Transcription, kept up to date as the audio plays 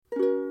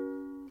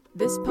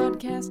This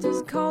podcast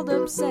is called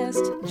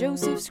Obsessed.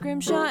 Joseph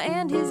Scrimshaw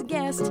and his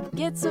guest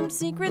get some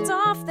secrets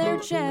off their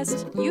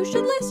chest. You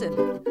should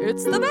listen.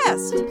 It's the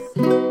best.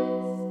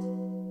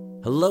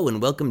 Hello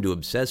and welcome to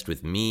Obsessed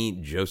with me,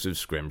 Joseph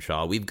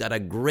Scrimshaw. We've got a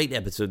great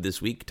episode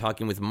this week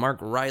talking with Mark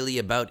Riley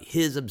about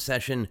his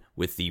obsession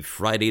with the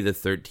Friday the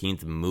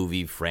 13th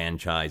movie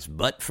franchise.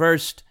 But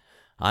first,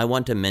 I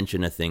want to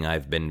mention a thing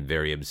I've been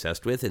very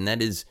obsessed with, and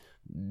that is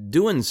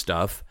doing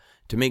stuff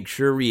to make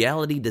sure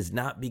reality does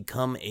not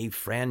become a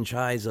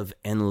franchise of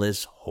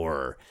endless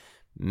horror.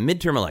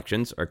 Midterm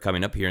elections are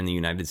coming up here in the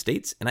United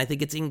States, and I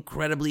think it's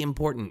incredibly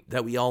important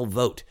that we all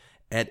vote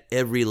at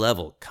every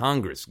level.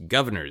 Congress,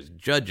 governors,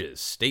 judges,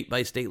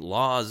 state-by-state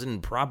laws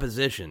and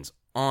propositions,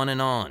 on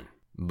and on.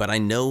 But I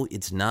know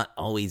it's not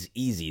always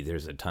easy.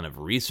 There's a ton of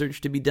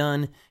research to be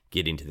done.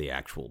 Getting to the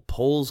actual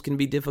polls can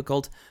be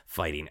difficult.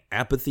 Fighting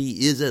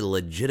apathy is a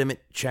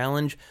legitimate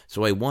challenge.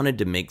 So I wanted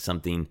to make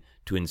something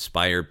to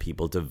inspire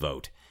people to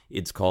vote.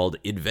 It's called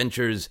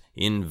Adventures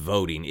in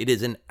Voting. It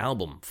is an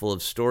album full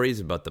of stories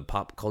about the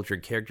pop culture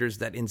characters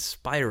that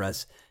inspire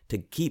us to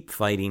keep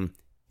fighting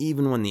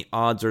even when the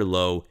odds are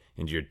low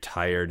and you're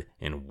tired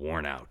and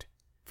worn out.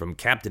 From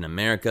Captain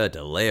America to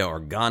Leia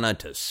Organa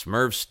to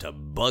Smurfs to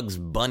Bugs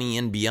Bunny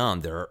and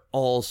beyond, there are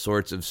all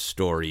sorts of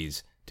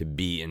stories to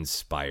be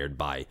inspired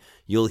by.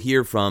 You'll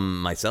hear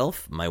from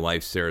myself, my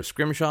wife Sarah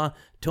Scrimshaw,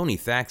 Tony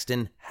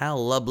Thaxton,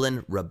 Hal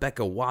Lublin,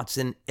 Rebecca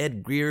Watson,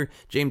 Ed Greer,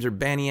 James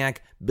Urbaniak,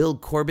 Bill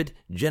Corbett,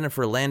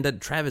 Jennifer Landa,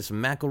 Travis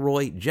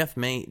McElroy, Jeff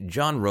May,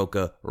 John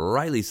Roca,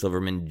 Riley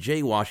Silverman,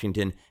 Jay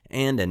Washington,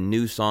 and a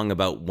new song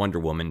about Wonder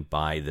Woman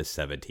by the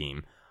Seva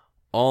Team.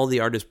 All the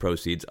artist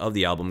proceeds of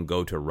the album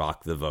go to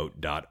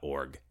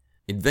rockthevote.org.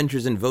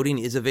 Adventures in Voting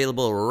is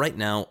available right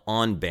now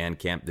on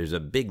Bandcamp. There's a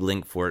big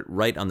link for it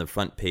right on the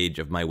front page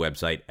of my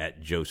website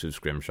at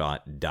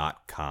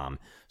josephscrimshaw.com.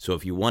 So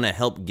if you want to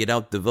help get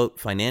out the vote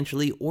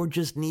financially or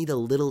just need a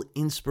little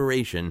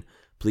inspiration,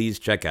 please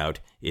check out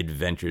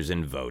Adventures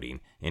in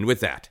Voting. And with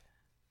that,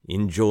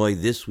 enjoy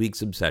this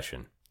week's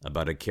obsession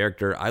about a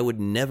character I would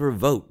never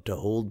vote to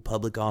hold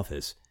public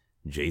office,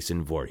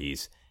 Jason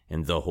Voorhees,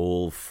 and the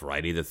whole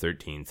Friday the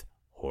 13th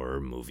horror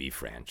movie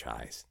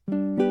franchise.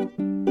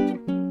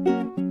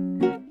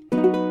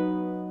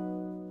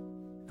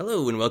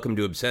 Hello and welcome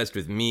to Obsessed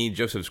with me,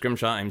 Joseph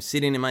Scrimshaw. I'm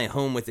sitting in my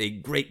home with a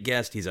great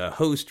guest. He's a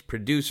host,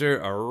 producer,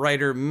 a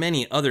writer,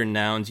 many other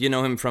nouns. You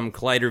know him from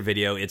Collider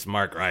Video. It's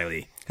Mark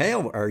Riley. Hey,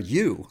 how are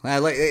you?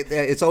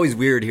 It's always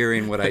weird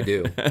hearing what I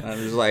do. I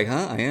was like,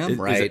 I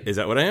am? Right. Is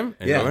that what I am?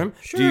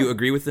 Sure. Do you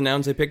agree with the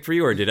nouns I picked for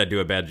you, or did I do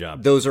a bad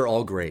job? Those are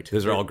all great.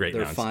 They're all great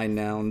nouns. They're fine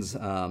nouns.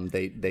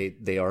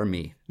 They are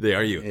me. They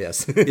are you.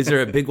 Yes. Is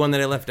there a big one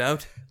that I left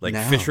out? Like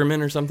no.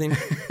 Fisherman or something?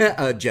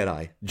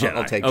 Jedi.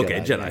 I'll take Jedi. Okay,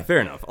 Jedi. Yeah. Fair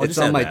enough. It's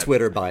on my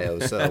Twitter bio,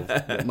 so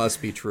it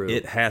must be true.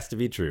 It has to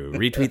be true.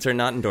 Retweets are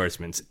not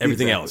endorsements.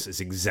 Everything else is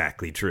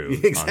exactly true.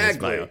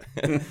 Exactly. On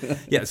this bio.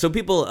 Yeah, so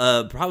people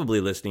probably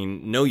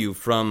listening know you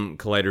from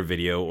Collider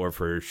Video, or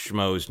for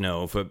Schmoes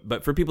know.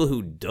 But for people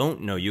who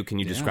don't know you, can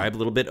you describe a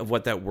little bit of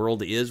what that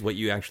world is, what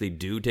you actually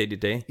do day to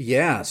day?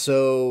 Yeah,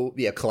 so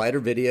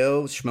Collider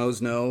Video,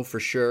 Schmoes know for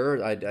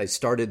sure. I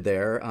started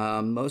there.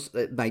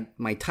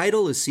 My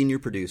title is senior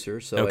producer,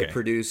 so I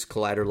produce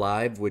Collider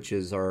Live, which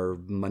is our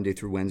Monday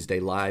through Wednesday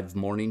live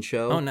morning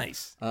show. Oh,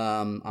 nice.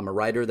 I'm a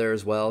writer there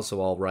as well,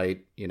 so I'll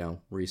write,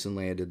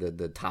 recently I did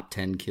the top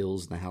 10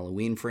 kills in the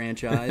Halloween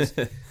franchise,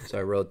 so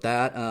I wrote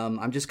that.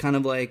 I'm just kind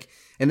of like,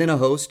 and then a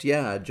host,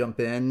 I jump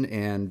in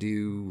and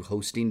do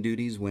hosting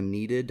duties when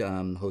needed,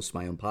 host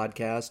my own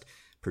podcast,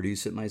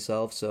 produce it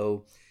myself,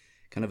 so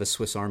kind of a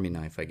Swiss Army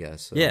knife, I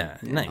guess. So,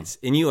 nice.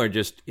 And you are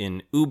just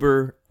an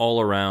uber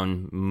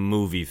all-around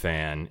movie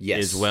fan,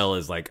 as well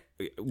as, like,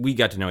 we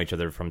got to know each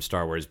other from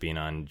Star Wars being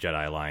on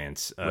Jedi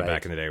Alliance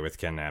back in the day with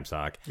Ken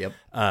Knapsack. Yep.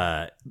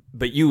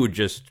 But you would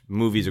just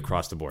movies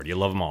across the board. You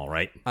love them all,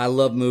 right? I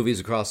love movies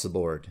across the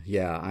board.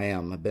 Yeah, I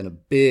am. I've been a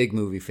big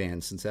movie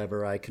fan since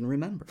ever I can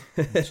remember.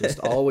 It's just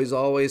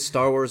always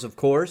Star Wars, of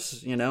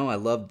course. I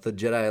loved the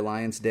Jedi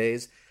Alliance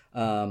days.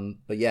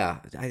 But yeah,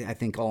 I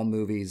think all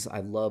movies,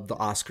 I love the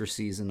Oscar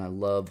season. I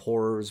love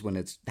horrors when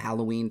it's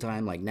Halloween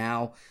time. Like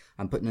now,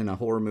 I'm putting in a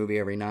horror movie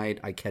every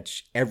night. I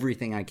catch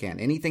everything I can.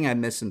 Anything I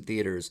miss in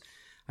theaters,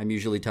 I'm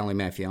usually telling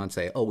my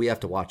fiance, we have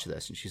to watch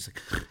this. And she's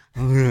like,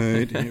 all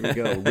right, here we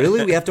go.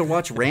 Really? We have to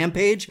watch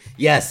Rampage?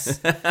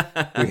 Yes,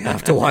 we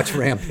have to watch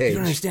Rampage. You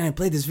don't understand. I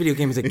played this video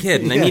game as a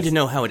kid, and I need to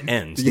know how it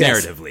ends,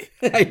 narratively.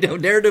 I know,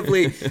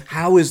 narratively,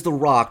 how is The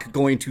Rock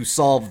going to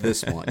solve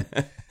this one?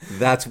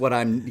 That's what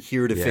I'm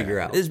here to figure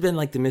out. It's been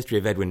like the mystery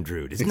of Edwin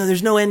Drood.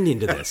 There's no ending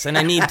to this, and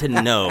I need to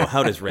know,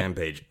 how does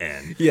Rampage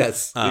end?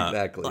 Yes,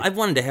 exactly. I've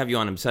wanted to have you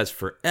on Obsessed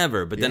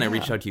forever, but then I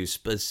reached out to you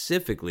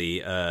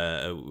specifically.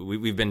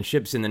 We've been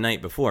ships in the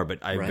night before, but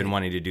I've been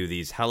wanting to do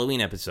these Halloween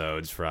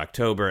episodes for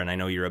October, and I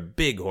know you're a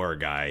big horror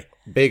guy.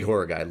 Big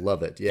horror guy.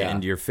 Love it. Yeah.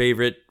 And your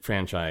favorite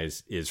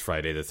franchise is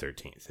Friday the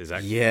 13th. Is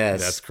that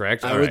Yes. That's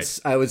correct?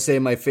 I would say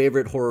my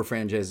favorite horror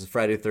franchise is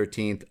Friday the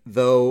 13th,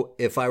 though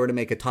if I were to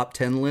make a top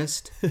 10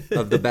 list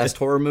of the best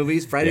horror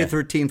movies, Friday the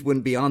 13th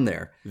wouldn't be on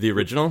there. The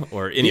original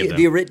or any of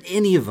them?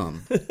 Any of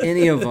them.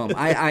 Any of them.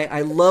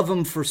 I love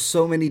them for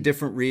so many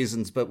different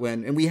reasons, but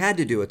and we had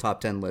to do a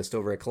top 10 list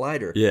over at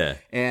Collider. Yeah.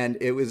 And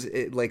it was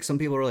like some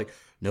people are like,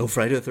 no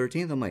Friday the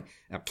 13th? I'm like,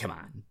 oh, come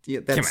on.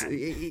 Yeah, that's, Come on.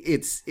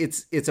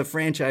 It's a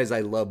franchise I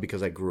love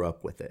because I grew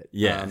up with it.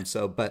 Yeah.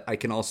 But I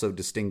can also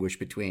distinguish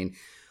between,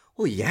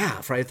 well,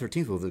 yeah, Friday the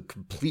 13th was a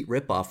complete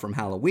ripoff from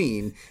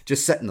Halloween,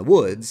 just set in the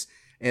woods.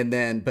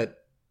 But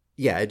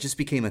yeah, it just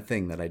became a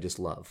thing that I just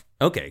love.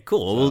 Okay,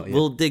 cool.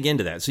 We'll dig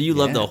into that. So you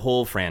love the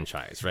whole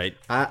franchise, right?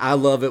 I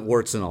love it,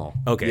 warts and all.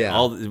 Okay, yeah.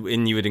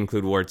 And you would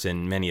include warts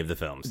in many of the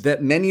films.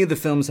 That many of the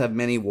films have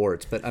many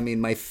warts, but I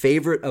mean, my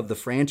favorite of the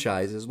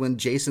franchise is when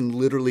Jason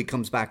literally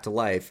comes back to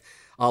life,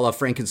 a la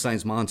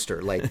Frankenstein's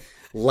monster. Like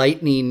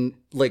lightning,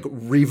 like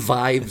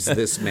revives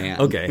this man.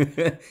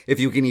 Okay, if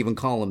you can even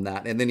call him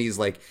that, and then he's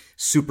like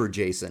Super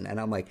Jason, and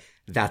I'm like,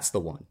 that's the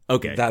one.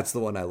 Okay, that's the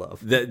one I love.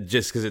 That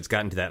just because it's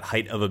gotten to that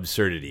height of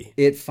absurdity.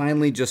 It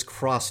finally just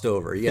crossed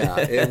over. Yeah,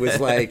 it was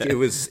like it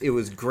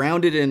was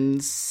grounded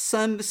in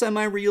some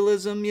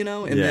semi-realism,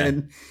 and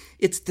then.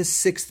 It's the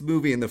 6th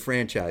movie in the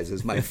franchise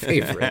is my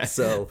favorite.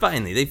 So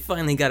they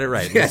finally got it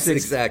right. Yes,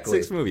 exactly.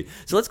 6th movie.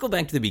 So let's go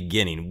back to the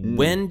beginning.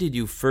 When did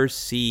you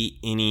first see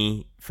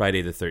any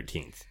Friday the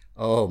 13th?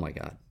 Oh my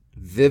God.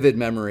 Vivid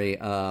memory.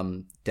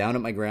 Down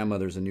at my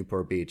grandmother's in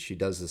Newport Beach, she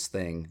does this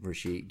thing where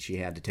she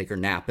had to take her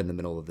nap in the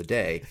middle of the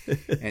day.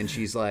 And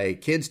she's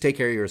like, kids, take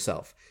care of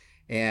yourself.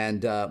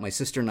 And my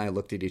sister and I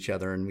looked at each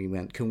other and we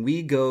went, can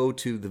we go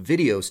to the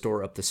video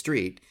store up the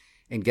street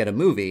and get a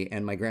movie?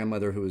 And my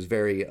grandmother, who was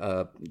very,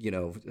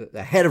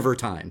 ahead of her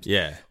times,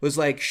 was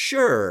like,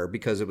 sure,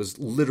 because it was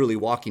literally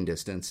walking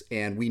distance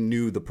and we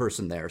knew the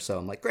person there. So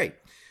I'm like, great.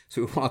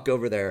 So we walk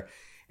over there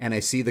and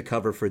I see the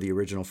cover for the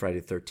original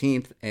Friday the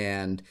 13th.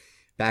 And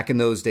back in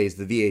those days,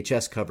 the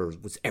VHS cover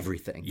was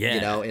everything.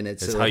 Yeah. And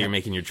that's how you're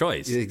making your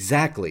choice.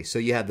 Exactly. So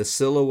you had the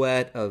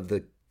silhouette of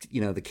the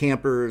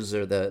campers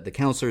or the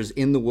counselors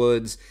in the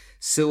woods,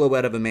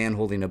 silhouette of a man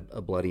holding a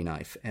bloody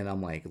knife. And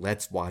I'm like,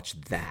 let's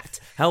watch that.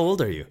 How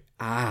old are you?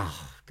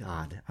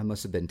 God, I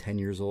must have been 10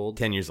 years old.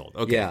 10 years old.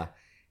 Okay. Yeah.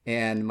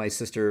 And my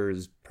sister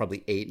is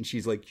probably 8 and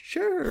she's like,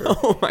 sure.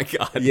 Oh my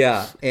God.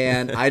 Yeah.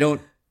 And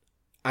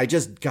I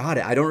just got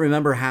it. I don't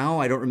remember how.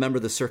 I don't remember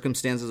the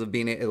circumstances of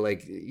being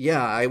like,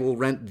 yeah, I will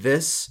rent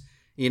this,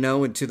 to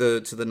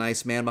the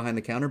nice man behind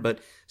the counter. But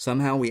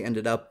somehow we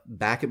ended up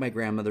back at my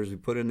grandmother's. We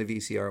put it in the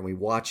VCR and we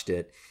watched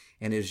it.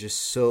 And it's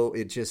just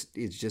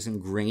it's just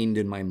ingrained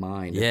in my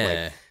mind.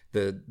 Yeah.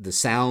 Like the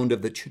sound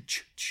of the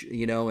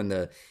and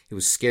it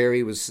was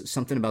scary. It was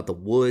something about the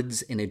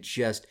woods and it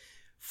just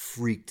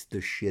freaked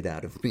the shit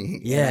out of me.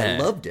 Yeah.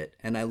 And I loved it.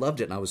 And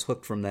I was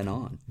hooked from then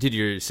on. Did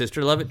your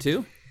sister love it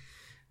too?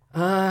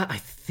 I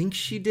think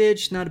she did.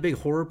 She's not a big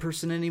horror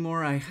person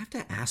anymore. I have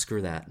to ask her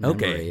that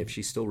memory if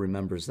she still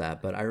remembers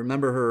that. But I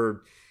remember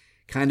her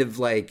kind of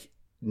like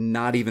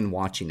not even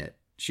watching it.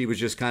 She was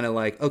just kind of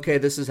like, okay,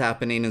 this is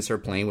happening, and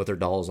start playing with her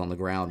dolls on the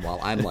ground while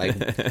I'm like,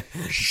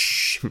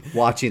 shh,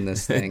 watching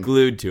this thing.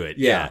 Glued to it.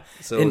 Yeah.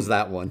 So it was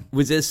that one.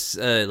 Was this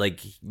like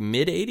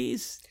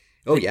mid-'80s?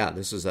 Oh, yeah.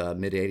 This was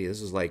mid-'80s.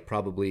 This was like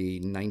probably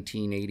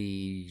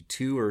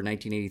 1982 or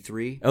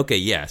 1983. Okay,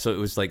 yeah. So it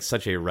was like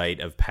such a rite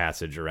of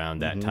passage around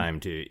that time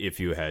if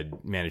you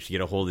had managed to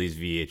get a hold of these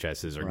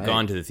VHSs or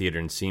gone to the theater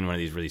and seen one of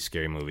these really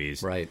scary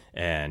movies. Right.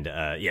 And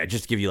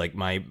just to give you like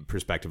my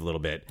perspective a little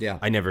bit. Yeah.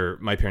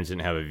 My parents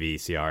didn't have a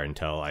VCR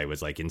until I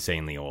was like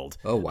insanely old.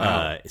 Oh,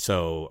 wow.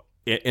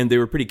 And they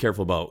were pretty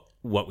careful about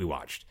what we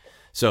watched.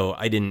 So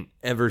I didn't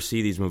ever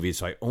see these movies,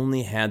 so I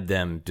only had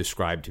them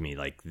described to me,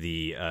 like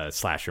the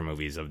slasher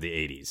movies of the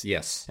 80s.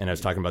 Yes. And I was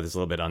talking about this a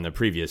little bit on the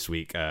previous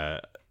week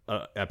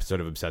episode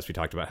of Obsessed. We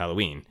talked about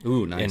Halloween.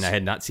 Ooh, nice. And I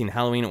had not seen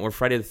Halloween or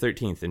Friday the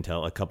 13th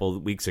until a couple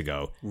of weeks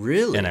ago.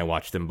 Really? And I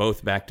watched them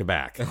both back to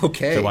back.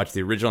 Okay. So I watched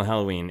the original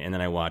Halloween, and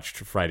then I watched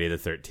Friday the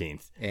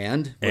 13th.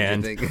 And? What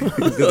do you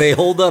think? Do they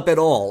hold up at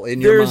all in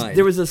your mind?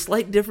 There was a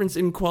slight difference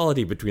in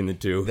quality between the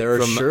two.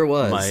 There sure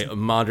was. My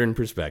modern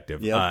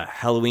perspective. Yep.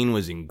 Halloween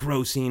was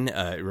engrossing.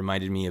 It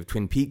reminded me of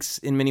Twin Peaks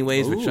in many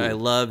ways, which I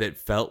love. It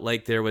felt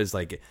like there was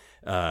like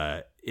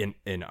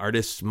an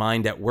artist's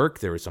mind at work.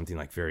 There was something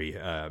like very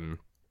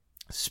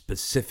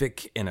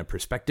specific and a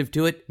perspective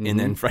to it. And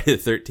then Friday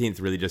the 13th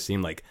really just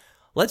seemed like,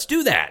 let's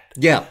do that.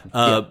 Yeah.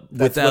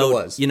 That's what it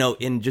was.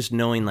 In just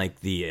knowing like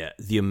the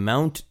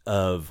amount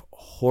of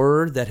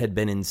horror that had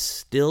been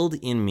instilled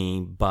in me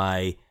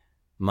by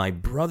my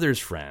brother's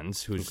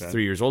friends, who's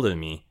 3 years older than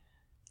me,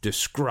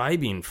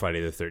 describing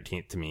Friday the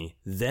 13th to me,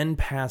 then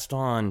passed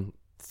on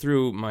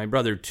through my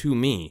brother to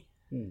me.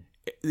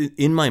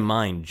 In my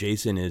mind,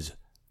 Jason is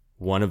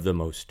one of the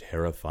most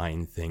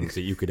terrifying things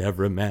that you could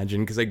ever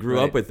imagine, because I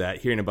grew up with that,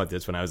 hearing about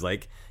this when I was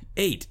like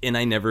 8, and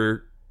I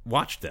never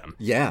watched them.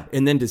 Yeah.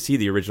 And then to see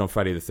the original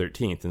Friday the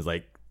 13th, and it's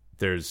like,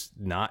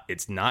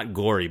 it's not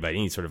gory by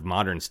any sort of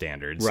modern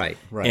standards. Right.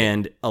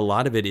 And a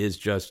lot of it is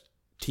just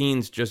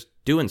teens just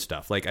doing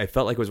stuff. Like, I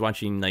felt like I was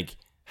watching, like,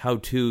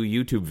 how-to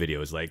YouTube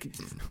videos. Like,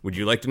 would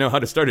you like to know how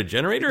to start a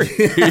generator?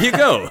 Here you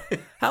go.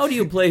 How do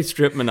you play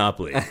Strip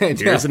Monopoly?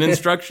 Here's an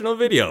instructional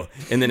video.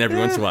 And then every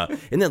once in a while,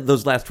 and then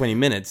those last 20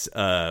 minutes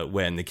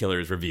when the killer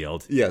is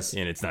revealed. Yes.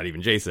 And it's not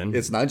even Jason.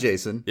 It's not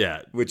Jason.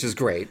 Yeah. Which is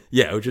great.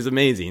 Yeah, which is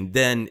amazing.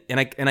 Then, and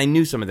I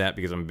knew some of that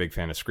because I'm a big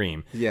fan of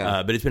Scream.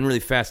 Yeah. But it's been really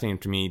fascinating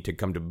to me to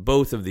come to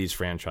both of these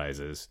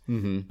franchises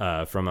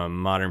from a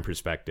modern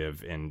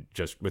perspective, and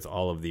just with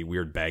all of the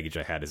weird baggage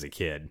I had as a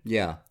kid.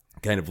 Yeah.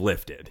 Kind of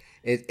lifted.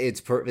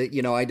 It's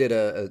you know, I did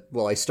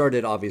I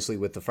started obviously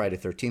with the Friday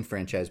 13th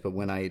franchise, but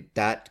when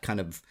that kind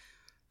of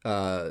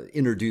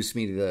introduced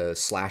me to the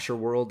slasher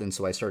world, and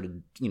so I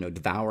started, you know,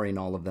 devouring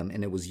all of them.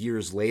 And it was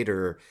years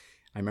later,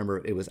 I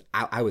remember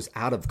I was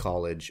out of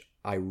college.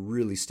 I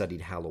really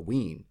studied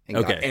Halloween and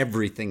got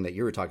everything that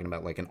you were talking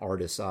about, like an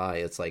artist's eye.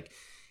 It's like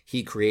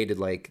he created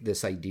like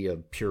this idea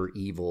of pure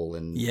evil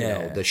and you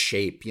know, the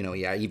shape. You know,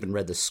 I even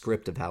read the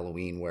script of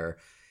Halloween where,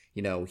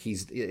 you know,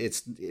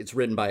 it's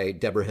written by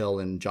Deborah Hill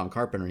and John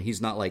Carpenter, and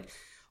he's not like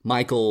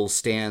Michael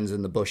stands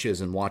in the bushes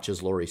and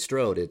watches Laurie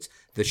Strode. It's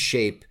the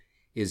shape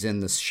is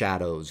in the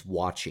shadows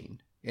watching,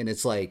 and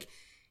it's like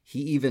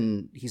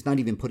he's not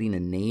even putting a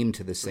name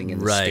to this thing in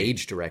the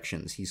stage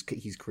directions.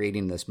 He's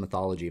creating this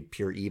mythology of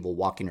pure evil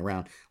walking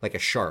around like a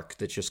shark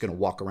that's just going to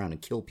walk around and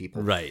kill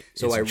people. Right.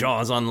 So it's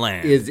Jaws on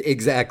land. Is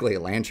exactly a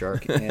land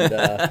shark,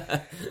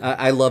 and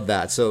I love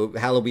that. So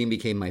Halloween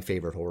became my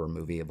favorite horror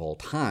movie of all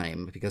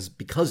time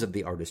because of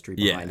the artistry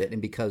behind it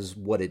and because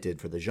what it did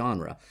for the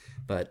genre.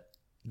 But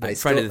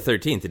Friday the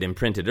 13th, it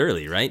imprinted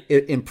early, right?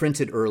 It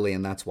imprinted early,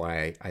 and that's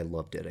why I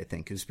loved it, I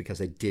think, is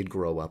because I did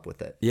grow up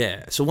with it.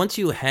 Yeah. So once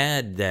you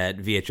had that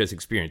VHS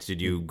experience, did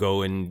you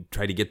go and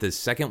try to get the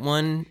second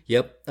one?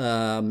 Yep.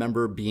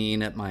 Remember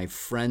being at my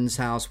friend's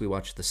house. We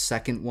watched the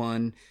second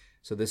one.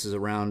 So this is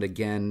around,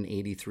 again,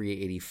 83,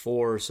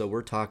 84. So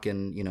we're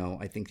talking, you know,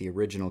 I think the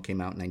original came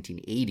out in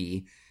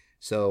 1980.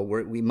 So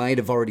we might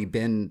have already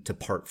been to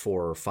part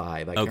 4 or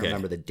 5. I can't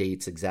remember the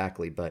dates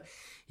exactly, but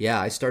yeah,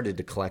 I started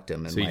to collect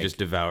them. And so you just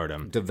devoured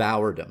them.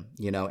 Devoured them.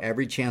 You know,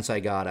 every chance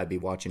I got, I'd be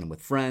watching them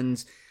with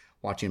friends,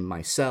 watching them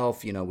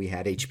myself. You know, we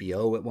had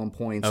HBO at one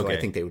point, so I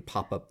think they would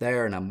pop up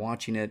there, and I'm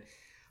watching it.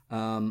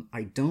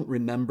 I don't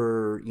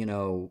remember, you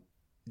know,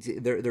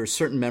 there are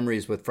certain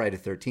memories with Friday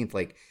the 13th,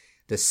 like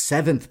the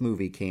 7th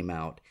movie came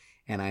out,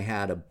 and I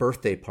had a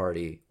birthday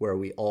party where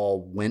we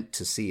all went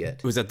to see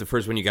it. Was that the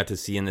first one you got to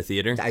see in the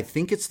theater? I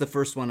think it's the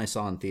first one I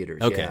saw in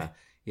theaters. Okay.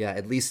 Yeah,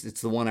 at least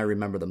it's the one I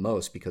remember the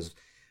most because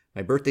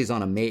my birthday's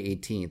on a May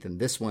 18th, and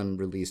this one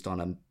released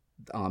on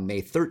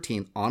May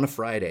 13th on a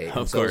Friday.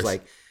 And so I was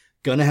like,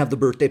 gonna have the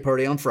birthday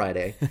party on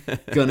Friday,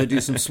 gonna do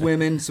some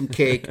swimming, some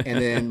cake,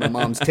 and then my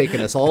mom's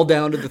taking us all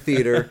down to the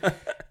theater,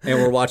 and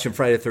we're watching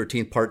Friday the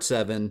 13th, Part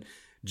 7.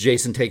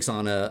 Jason takes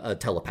on a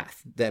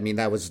telepath. I mean,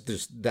 that was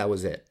it. That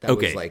was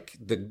like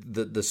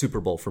the Super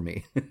Bowl for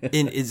me.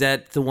 And is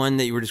that the one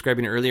that you were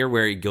describing earlier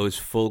where it goes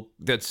full?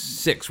 That's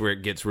 6 where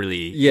it gets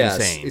really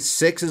insane.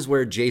 6 is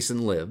where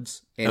Jason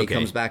lives and he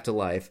comes back to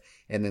life.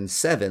 And then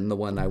 7, the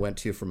one I went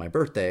to for my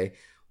birthday,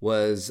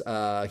 was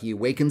he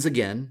awakens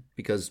again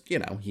because, you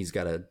know, he's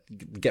got to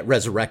get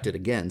resurrected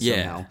again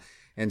somehow. Yeah.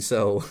 And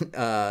so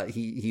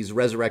he's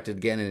resurrected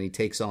again, and he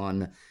takes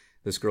on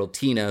this girl,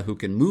 Tina, who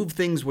can move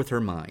things with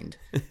her mind.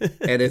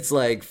 And it's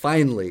like,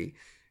 finally,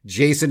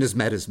 Jason has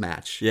met his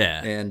match.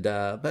 Yeah. And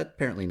but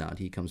apparently not.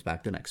 He comes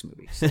back to the next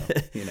movie. So,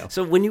 you know.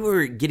 So when you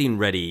were getting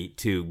ready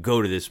to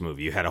go to this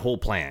movie, you had a whole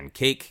plan.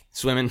 Cake,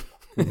 swimming,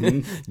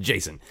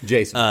 Jason.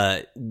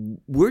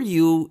 Were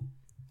you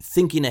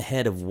thinking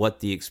ahead of what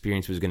the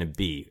experience was going to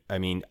be? I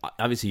mean,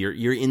 obviously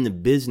you're in the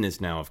business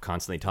now of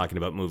constantly talking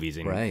about movies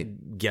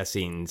and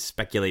guessing,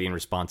 speculating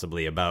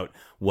responsibly about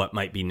what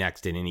might be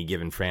next in any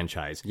given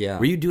franchise. Yeah.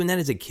 Were you doing that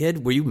as a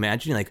kid? Were you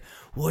imagining, like,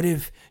 what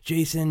if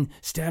Jason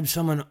stabbed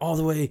someone all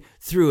the way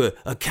through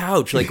a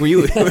couch? Like, were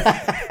you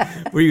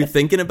were you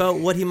thinking about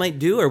what he might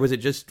do, or was it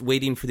just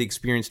waiting for the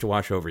experience to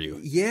wash over you?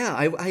 Yeah,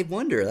 I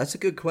wonder. That's a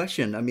good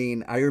question. I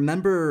mean, I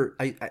remember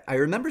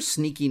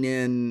sneaking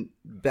in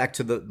back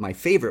to my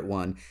favorite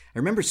one. I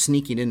remember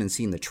sneaking in and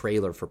seeing the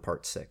trailer for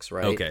Part 6,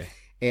 right? Okay.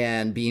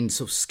 And being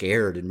so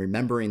scared and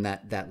remembering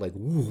that like,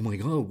 oh my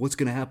God, what's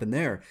going to happen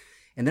there?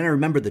 And then I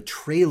remember the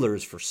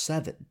trailers for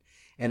 7.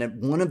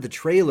 And one of the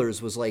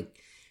trailers was like,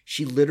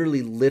 she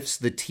literally lifts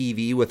the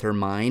TV with her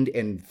mind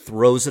and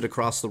throws it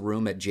across the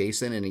room at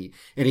Jason, and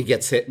he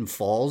gets hit and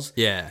falls.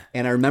 Yeah.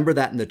 And I remember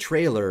that in the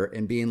trailer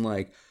and being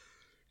like,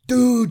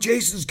 dude,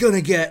 Jason's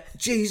gonna get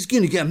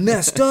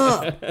messed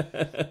up.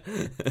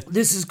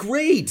 This is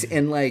great.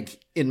 And like,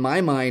 in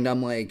my mind,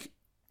 I'm like,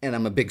 and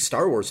I'm a big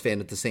Star Wars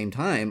fan at the same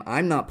time,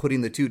 I'm not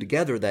putting the two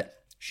together that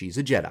she's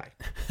a Jedi.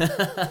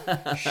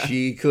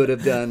 She could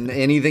have done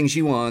anything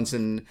she wants.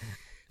 And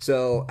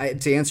So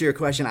to answer your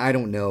question, I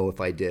don't know if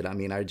I did. I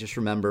mean, I just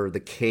remember the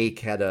cake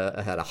had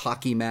a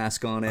hockey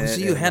mask on it.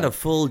 So you had a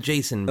full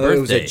Jason birthday. It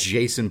was a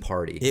Jason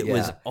party. It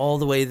was all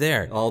the way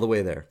there. All the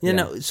way there. You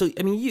know, so,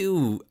 I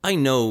mean, I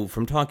know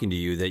from talking to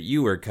you that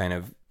you were kind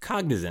of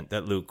cognizant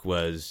that Luke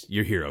was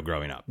your hero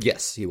growing up.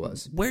 Yes, he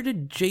was. Where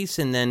did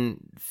Jason then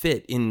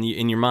fit in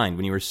your mind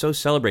when you were so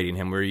celebrating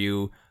him? Were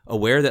you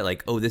aware that,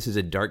 like, oh, this is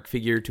a dark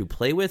figure to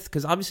play with?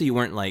 Because obviously you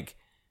weren't like,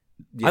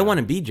 I want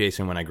to be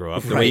Jason when I grow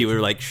up. The way you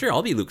were like, sure,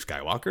 I'll be Luke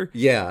Skywalker.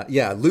 Yeah.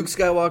 Luke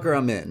Skywalker,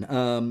 I'm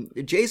in.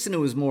 Jason, it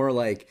was more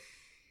like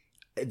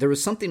there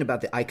was something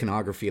about the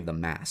iconography of the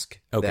mask.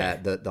 Okay.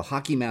 That the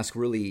hockey mask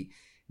really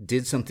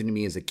did something to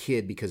me as a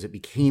kid because it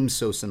became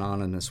so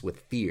synonymous with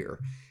fear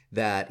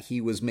that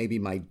he was maybe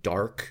my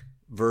dark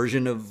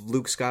version of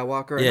Luke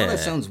Skywalker. I know that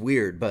sounds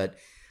weird, but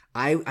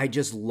I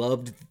just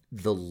loved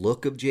the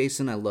look of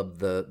Jason. I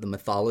loved the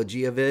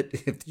mythology of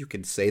it, if you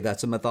can say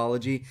that's a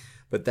mythology.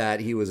 But that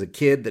he was a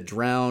kid that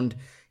drowned,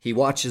 he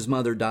watched his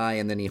mother die,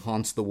 and then he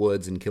haunts the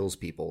woods and kills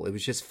people. It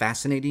was just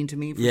fascinating to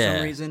me for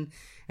some reason.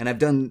 And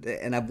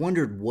I've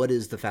wondered what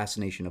is the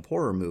fascination of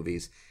horror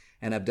movies.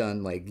 And I've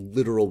done like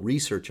literal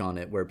research on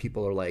it where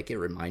people are like, it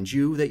reminds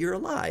you that you're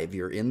alive.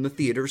 You're in the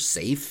theater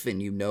safe, and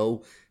you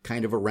know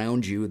kind of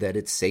around you that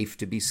it's safe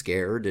to be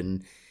scared.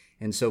 And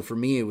so for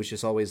me, it was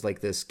just always like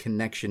this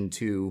connection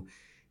to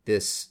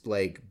this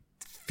like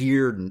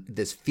fear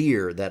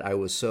that I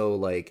was so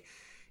like,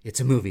 it's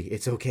a movie,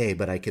 it's okay,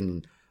 but I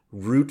can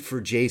root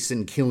for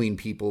Jason killing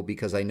people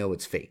because I know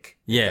it's fake.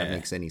 Yeah. If that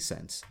makes any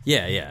sense.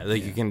 Yeah.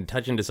 Like you can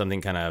touch into something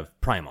kind of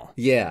primal.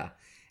 Yeah.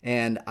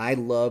 And I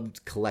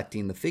loved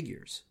collecting the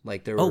figures.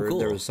 Like there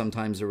was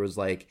sometimes there was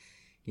like,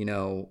 you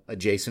know, a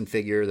Jason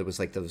figure. There was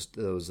like those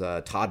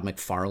Todd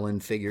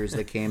McFarlane figures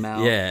that came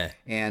out. Yeah.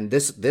 And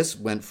this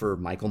went for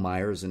Michael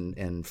Myers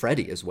and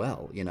Freddy as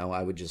well. You know,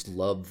 I would just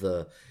love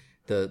the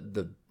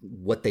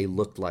what they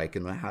looked like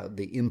and how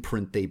the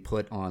imprint they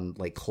put on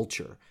like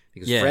culture.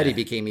 Because Freddy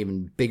became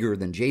even bigger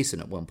than Jason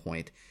at one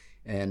point.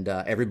 And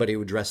everybody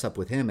would dress up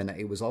with him. And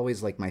it was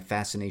always like my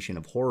fascination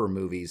of horror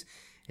movies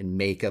and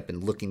makeup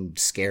and looking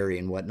scary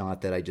and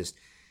whatnot that I just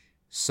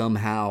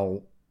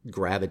somehow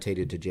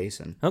gravitated to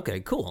Jason.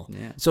 Okay, cool.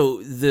 Yeah.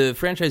 So the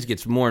franchise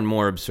gets more and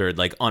more absurd,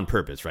 like on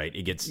purpose, right?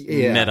 It gets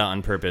meta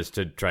on purpose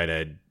to try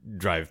to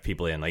drive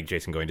people in, like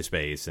Jason going to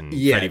space and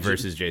Freddy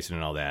versus Jason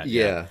and all that.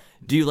 Yeah.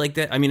 Do you like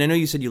that? I mean, I know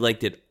you said you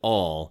liked it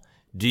all.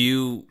 Do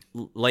you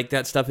like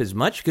that stuff as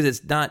much? Because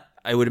it's not,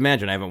 I would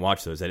imagine, I haven't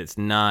watched those, that it's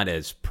not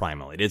as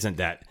primal. It isn't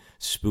that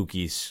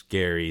spooky,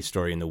 scary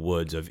story in the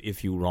woods of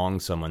if you wrong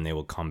someone, they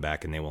will come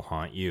back and they will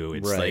haunt you.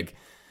 It's like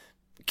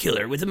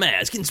killer with a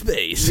mask in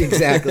space.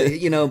 Exactly.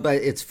 You know, but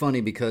it's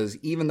funny because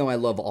even though I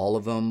love all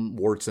of them,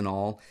 warts and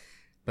all,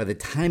 by the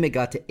time it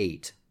got to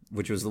 8,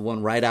 which was the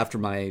one right after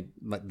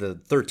the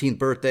 13th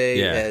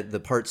birthday, the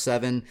part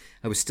 7,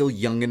 I was still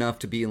young enough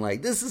to be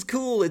like, this is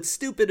cool, it's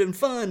stupid and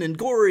fun and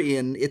gory,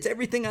 and it's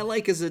everything I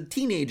like as a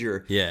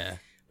teenager. Yeah.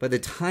 By the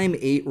time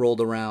 8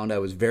 rolled around, I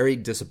was very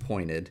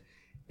disappointed.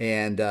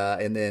 And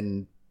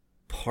then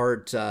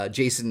part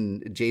Jason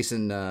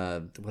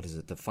what is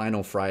it, the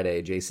final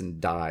Friday, Jason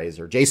dies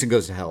or Jason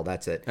goes to hell,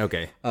 that's it.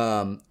 Okay.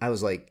 I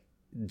was like,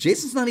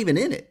 Jason's not even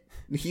in it.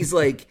 He's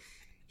like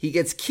he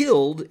gets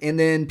killed, and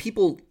then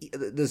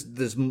this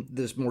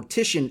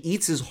mortician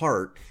eats his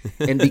heart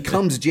and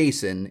becomes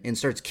Jason and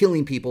starts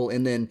killing people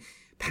and then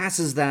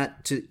passes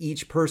that to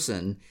each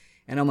person.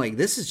 And I'm like,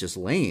 this is just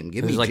lame.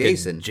 Give me like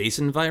Jason. A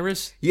Jason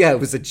virus? Yeah, it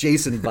was a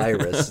Jason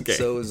virus. Okay.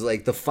 So it was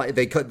like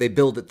they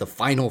build it the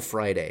final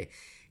Friday.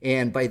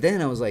 And by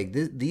then I was like,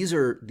 these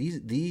are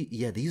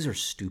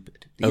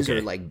stupid. These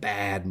are like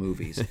bad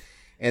movies.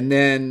 And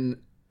then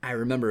I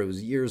remember it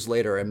was years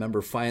later. I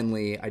remember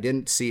finally, I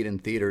didn't see it in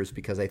theaters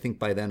because I think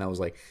by then I was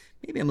like,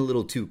 maybe I'm a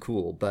little too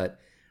cool,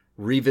 but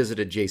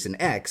revisited Jason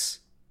X,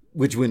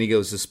 which when he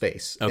goes to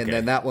space. Okay. And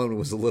then that one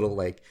was a little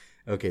like,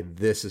 okay,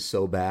 this is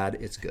so bad,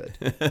 it's good.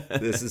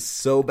 This is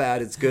so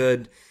bad, it's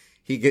good.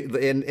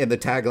 And the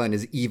tagline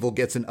is evil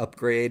gets an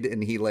upgrade,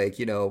 and he like,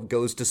 you know,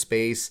 goes to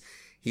space.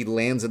 He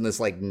lands in this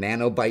like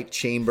nanobite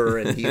chamber,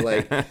 and he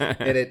like,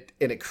 and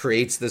it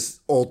creates this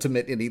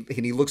ultimate, and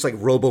he looks like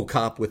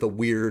RoboCop with a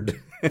weird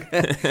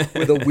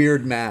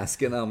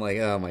mask, and I'm like,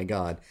 oh my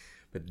god.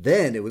 But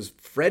then it was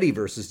Freddy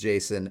versus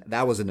Jason.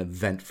 That was an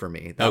event for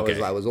me.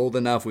 I was old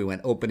enough. We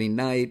went opening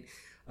night.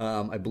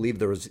 I believe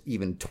there was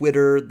even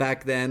Twitter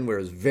back then, where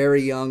it was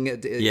very young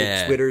at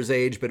Twitter's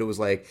age, but it was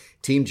like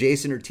Team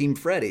Jason or Team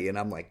Freddy, and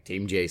I'm like,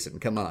 Team Jason,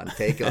 come on,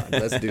 take on,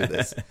 let's do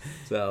this.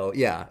 So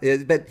yeah,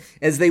 but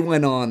as they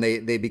went on,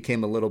 they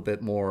became a little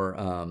bit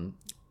more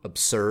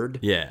absurd.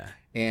 Yeah,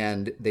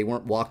 and they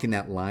weren't walking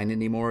that line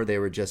anymore. They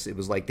were just, it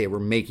was like they were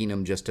making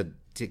them just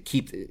to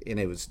keep, and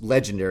it was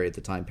legendary at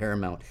the time,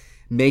 Paramount,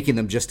 making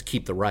them just to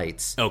keep the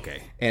rights.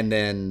 Okay, and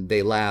then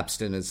they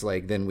lapsed, and it's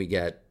like then we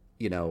get,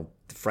 you know,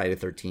 Friday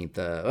the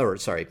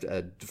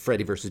 13th,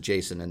 Freddy versus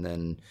Jason, and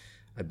then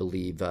I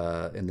believe,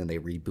 and then they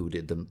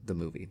rebooted the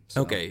movie.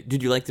 So. Okay.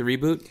 Did you like the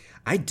reboot?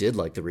 I did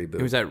like the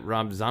reboot. Was that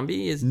Rob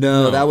Zombie?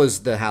 No, that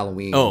was the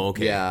Halloween. Oh,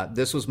 okay. Yeah,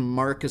 this was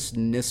Marcus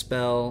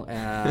Nispel.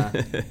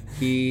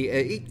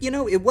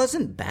 It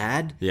wasn't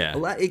bad.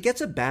 Yeah. It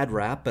gets a bad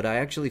rap, but I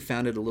actually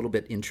found it a little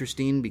bit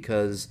interesting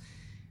because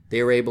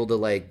they were able to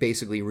like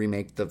basically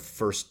remake the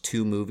first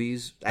 2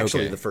 movies,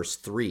 actually the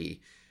first 3,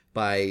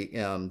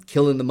 by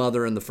killing the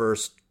mother in the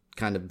first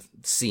kind of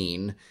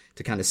scene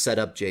to kind of set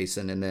up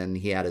Jason, and then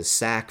he had his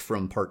sack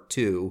from part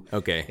 2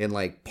 in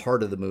like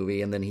part of the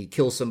movie, and then he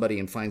kills somebody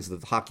and finds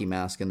the hockey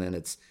mask, and then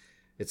it's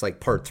like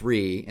part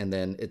 3, and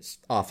then it's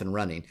off and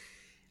running.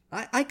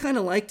 I kind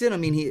of liked it. I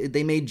mean,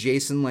 they made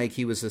Jason like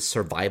he was a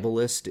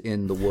survivalist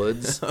in the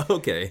woods.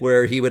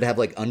 Where he would have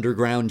like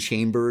underground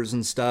chambers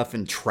and stuff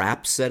and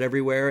traps set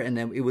everywhere. And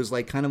then it was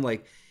like kind of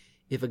like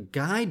if a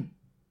guy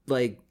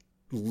like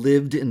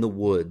lived in the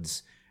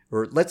woods,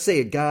 or let's say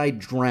a guy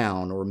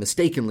drowned or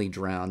mistakenly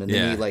drowned, and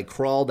then he like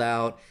crawled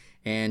out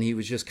and he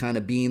was just kind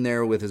of being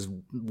there with his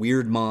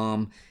weird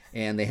mom,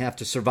 and they have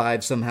to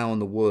survive somehow in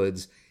the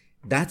woods.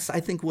 That's, I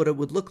think, what it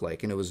would look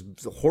like. And it was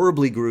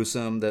horribly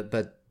gruesome,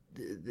 but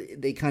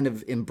they kind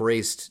of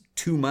embraced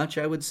too much,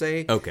 I would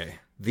say.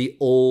 The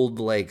old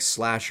like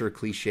slasher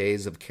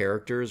cliches of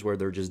characters where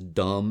they're just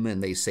dumb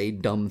and they say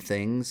dumb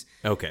things.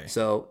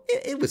 So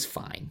it was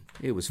fine.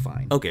 It was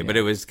fine. But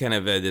it was kind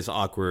of this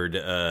awkward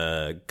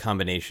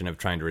combination of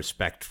trying to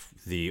respect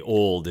the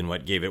old and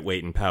what gave it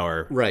weight and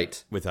power.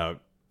 Right.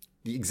 Without...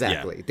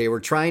 Exactly. Yeah. They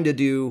were trying to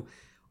do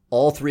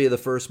all 3 of the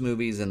first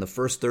movies in the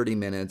first 30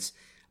 minutes,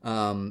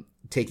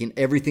 taking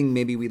everything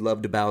maybe we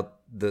loved about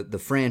the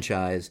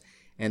franchise,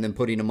 and then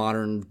putting a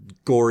modern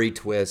gory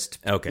twist,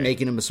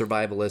 making him a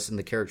survivalist, and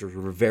the characters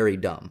were very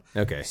dumb.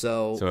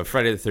 So a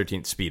Friday the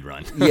 13th speed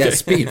run. Yeah,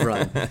 speed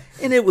run.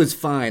 And it was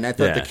fine. I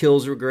thought the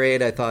kills were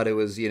great. I thought it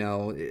was,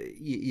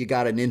 you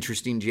got an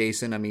interesting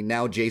Jason. I mean,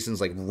 now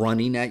Jason's like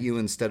running at you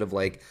instead of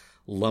like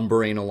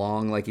lumbering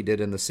along like he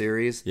did in the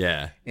series.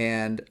 Yeah.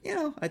 And,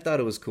 I thought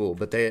it was cool.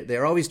 But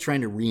they're always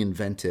trying to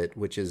reinvent it,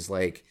 which is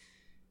like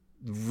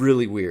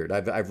really weird.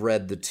 I've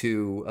read the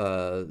two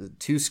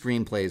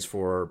screenplays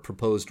for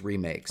proposed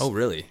remakes. Oh,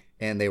 really?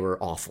 And they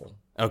were awful.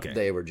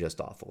 They were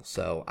just awful.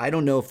 So I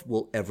don't know if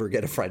we'll ever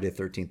get a Friday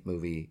the 13th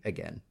movie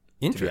again.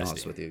 Interesting. To be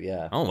honest with you,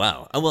 yeah. Oh,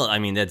 wow. Well, I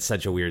mean, that's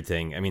such a weird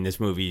thing. I mean,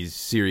 this movie's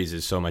series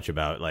is so much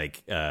about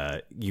like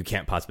you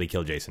can't possibly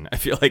kill Jason. I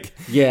feel like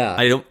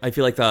I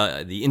feel like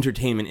the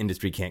entertainment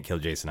industry can't kill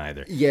Jason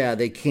either. Yeah,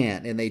 they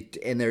can't, and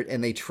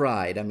they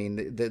tried. I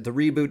mean, the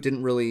reboot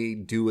didn't really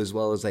do as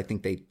well as I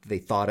think they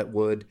thought it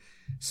would.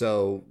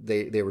 So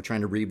they were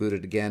trying to reboot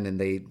it again, and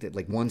they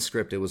like one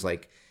script. It was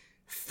like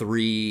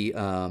 3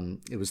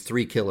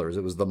 killers.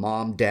 It was the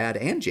mom, dad,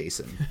 and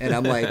Jason. And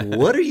I'm like,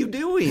 what are you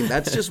doing?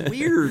 That's just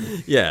weird.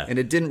 Yeah. And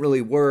it didn't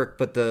really work.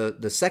 But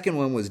the second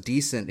one was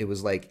decent. It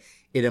was like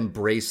it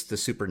embraced the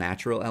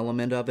supernatural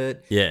element of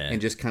it. Yeah.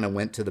 And just kind of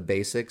went to the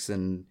basics.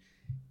 And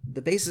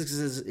the basics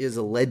is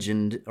a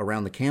legend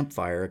around the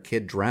campfire. A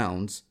kid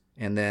drowns,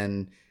 and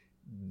then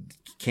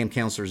camp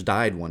counselors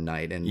died one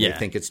night, and they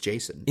think it's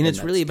Jason. And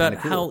it's really about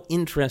how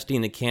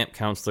interesting the camp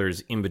counselor's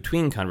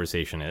in-between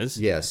conversation is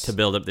to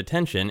build up the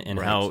tension, and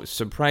how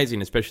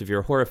surprising, especially if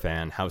you're a horror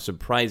fan, how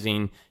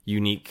surprising,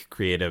 unique,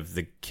 creative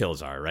the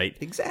kills are, right?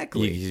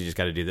 Exactly. You just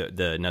got to do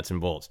the nuts and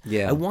bolts.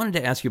 Yeah. I wanted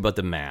to ask you about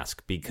the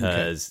mask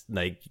because,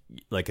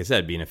 like I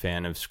said, being a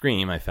fan of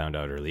Scream, I found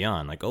out early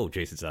on, like, oh,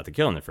 Jason's not the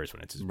killer in the first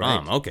one. It's his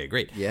mom. Okay,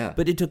 great. Yeah.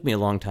 But it took me a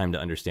long time to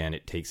understand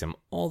it takes him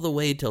all the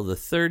way till the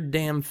 3rd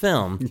damn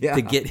film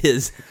to get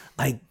his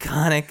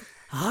iconic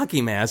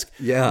hockey mask,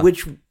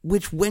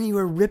 which when you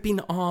were ripping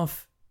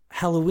off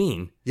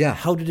Halloween,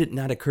 how did it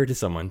not occur to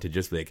someone to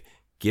just like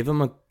give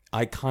him a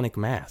iconic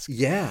mask?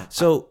 Yeah.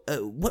 So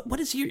what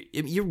is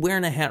you're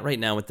wearing a hat right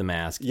now with the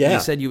mask? Yeah. You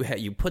said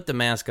you put the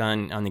mask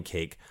on the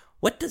cake.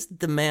 What does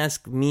the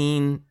mask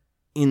mean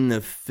in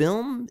the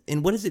film,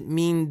 and what does it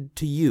mean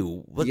to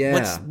you?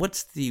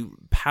 What's the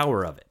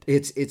power of it?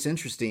 It's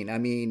interesting. I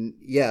mean,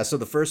 so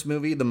the first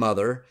movie, the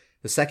mother.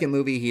 The second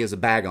movie, he has a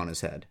bag on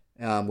his head,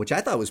 which I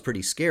thought was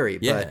pretty scary.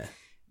 But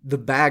the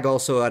bag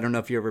also, I don't know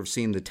if you've ever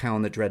seen The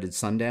Town That Dreaded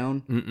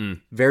Sundown.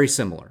 Mm-mm. Very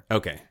similar.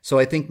 Okay. So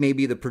I think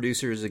maybe the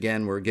producers,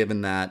 again, were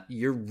given that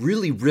you're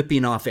really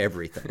ripping off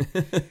everything.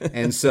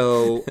 And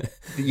so,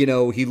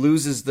 he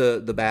loses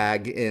the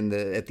bag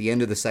at the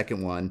end of the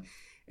second one.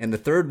 And the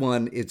third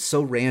one, it's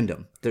so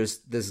random. There's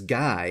this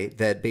guy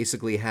that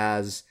basically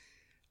has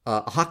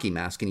a hockey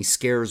mask, and he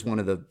scares one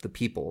of the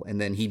people,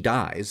 and then he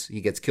dies. He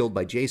gets killed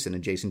by Jason,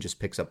 and Jason just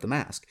picks up the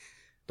mask.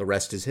 The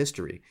rest is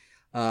history.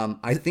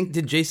 I think.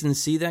 Did Jason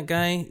see that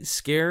guy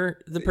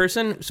scare the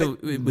person? So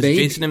was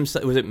Jason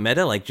himself? Was it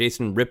meta? Like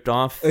Jason ripped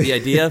off the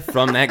idea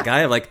from that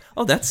guy? Like,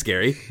 oh, that's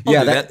scary. I'll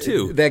do that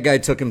too. That guy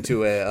took him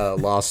to a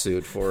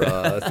lawsuit for.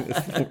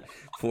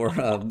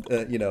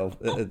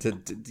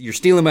 You're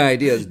stealing my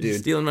ideas, dude. You're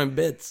stealing my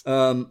bits.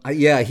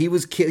 He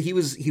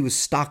was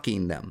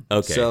stalking them.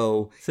 Okay.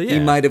 So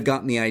he might have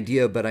gotten the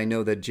idea, but I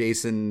know that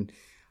Jason,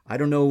 I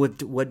don't know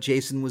what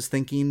Jason was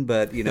thinking,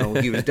 but he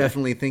was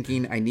definitely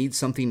thinking, I need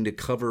something to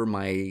cover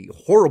my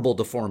horrible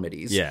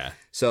deformities. Yeah.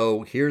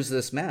 So here's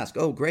this mask.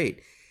 Oh,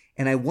 great.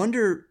 And I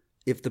wonder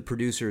if the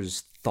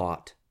producers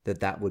thought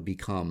that would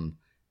become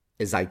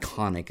as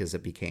iconic as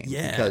it became.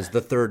 Yeah. Because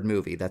the third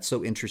movie, that's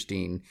so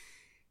interesting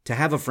to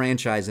have a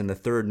franchise in the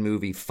third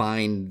movie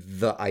find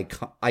the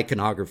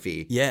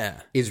iconography.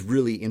 Yeah. Is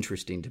really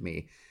interesting to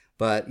me.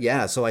 But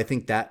yeah, so I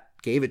think that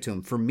gave it to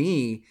him. For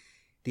me,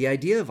 the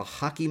idea of a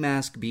hockey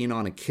mask being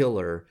on a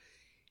killer,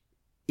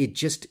 it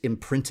just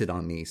imprinted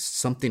on me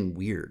something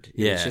weird.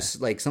 Yeah. It's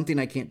just like something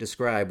I can't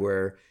describe,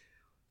 where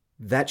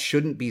that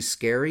shouldn't be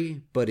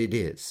scary, but it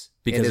is.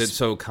 Because it's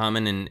so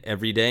common in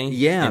everyday?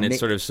 Yeah. And it's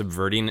sort of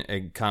subverting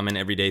a common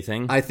everyday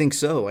thing? I think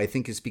so. I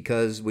think it's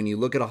because when you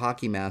look at a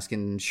hockey mask,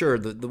 and sure,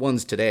 the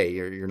ones today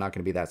you're not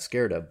going to be that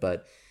scared of,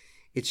 but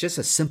it's just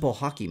a simple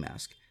hockey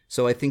mask.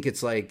 So I think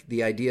it's like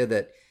the idea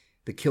that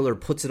the killer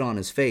puts it on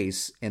his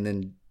face and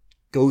then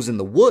goes in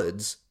the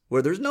woods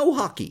where there's no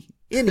hockey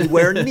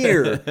anywhere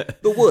near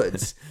the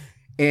woods.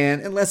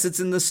 And unless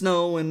it's in the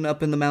snow and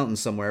up in the mountains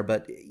somewhere.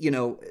 But,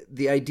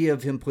 the idea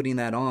of him putting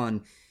that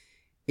on,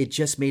 it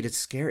just made it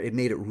scary. It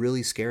made it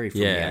really scary for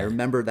me. I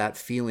remember that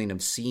feeling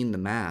of seeing the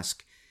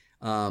mask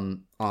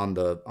on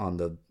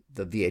the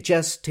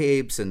VHS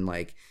tapes and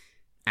like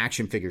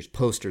action figures,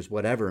 posters,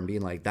 whatever, and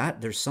being like,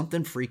 there's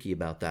something freaky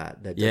about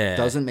that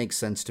doesn't make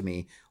sense to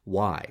me.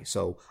 Why?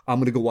 So I'm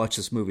going to go watch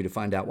this movie to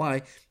find out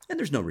why. And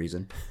there's no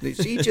reason.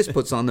 He just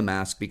puts on the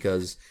mask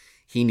because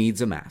he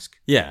needs a mask.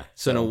 Yeah.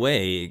 So in a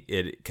way,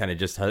 it kind of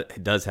just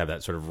does have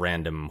that sort of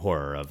random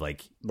horror of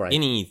like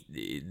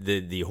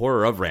the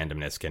horror of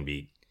randomness can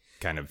be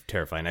kind of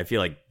terrifying. I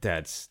feel like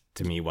that's,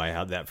 to me,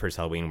 how that first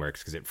Halloween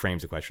works, because it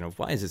frames the question of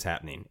why is this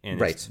happening? And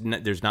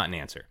there's not an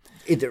answer.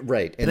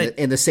 Right.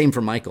 And the same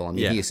for Michael. I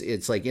mean,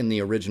 it's like in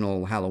the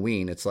original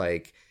Halloween, it's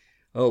like,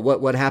 oh,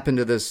 what happened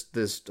to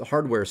this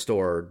hardware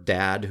store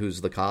dad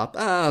who's the cop?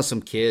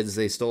 Some kids,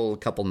 they stole a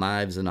couple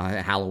knives and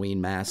a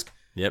Halloween mask.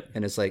 Yep.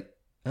 And it's like,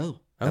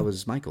 that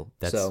was Michael.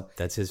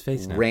 That's his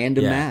face now.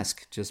 Random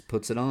mask, just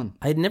puts it on.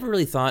 I had never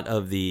really thought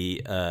of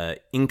the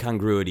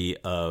incongruity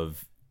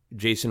of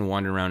Jason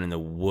wandering around in the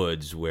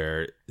woods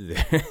where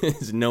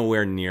there's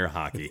nowhere near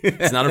hockey.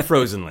 It's not a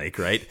frozen lake,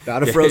 right?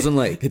 Not a frozen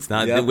lake. It's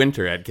not the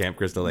winter at Camp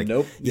Crystal Lake.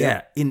 Nope.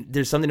 Yeah.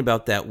 There's something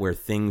about that where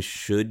things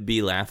should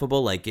be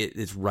laughable. Like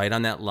it's right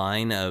on that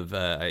line of,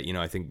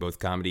 I think both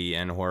comedy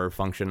and horror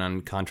function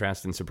on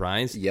contrast and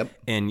surprise. Yep.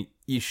 And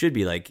you should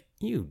be like,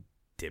 you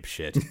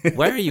dipshit,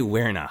 why are you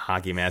wearing a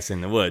hockey mask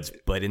in the woods?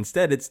 But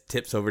instead it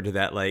tips over to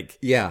that like,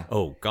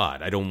 oh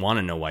God, I don't want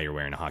to know why you're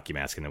wearing a hockey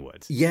mask in the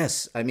woods.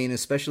 Yes. I mean,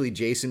 especially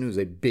Jason, who's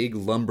a big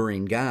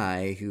lumbering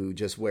guy who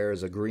just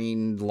wears a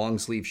green long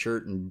sleeve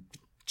shirt and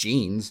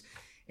jeans.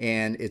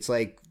 And it's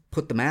like,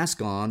 put the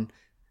mask on,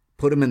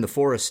 put him in the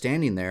forest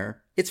standing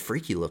there. It's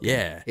freaky looking.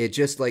 Yeah. It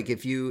just like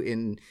if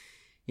you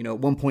at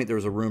one point there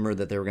was a rumor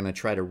that they were going to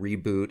try to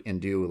reboot and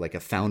do like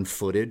a found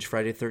footage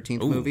Friday the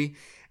 13th movie.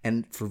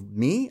 And for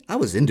me, I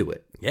was into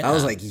it. Yeah. I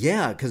was like,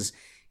 because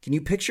can you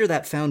picture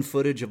that found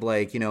footage of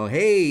like,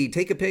 hey,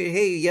 take a picture.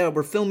 Hey, yeah,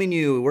 we're filming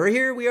you. We're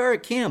here. We are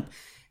at camp.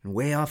 And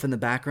way off in the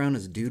background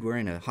is a dude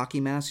wearing a hockey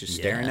mask just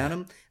staring at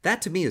him.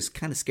 That to me is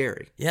kind of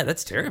scary. Yeah,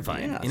 that's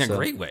terrifying in a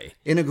great way.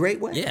 In a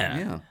great way.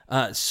 Yeah.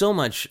 So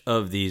much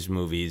of these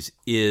movies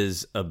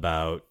is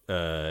about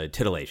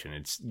titillation.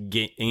 It's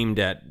aimed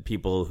at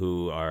people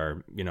who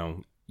are,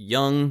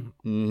 young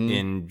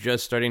and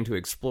just starting to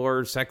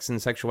explore sex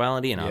and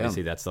sexuality. And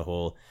obviously that's the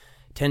whole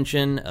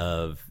tension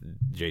of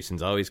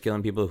Jason's always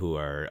killing people who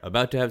are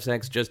about to have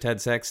sex, just had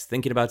sex,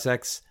 thinking about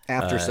sex.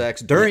 After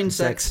sex, during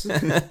sex.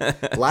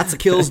 Lots of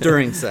kills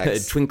during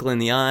sex. A twinkle in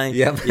the eye.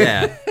 Yep.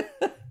 Yeah.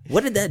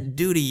 What did that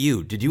do to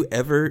you? Did you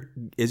ever,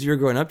 as you were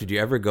growing up, did you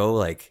ever go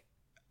like,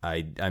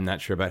 I'm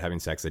not sure about having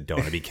sex, I don't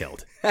want to be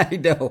killed? I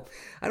know.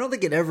 I don't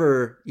think it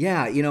ever,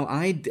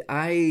 it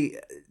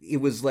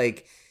was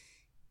like,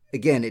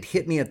 again, it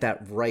hit me at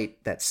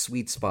that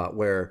sweet spot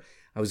where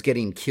I was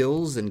getting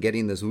kills and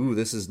getting this,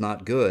 this is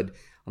not good.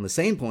 On the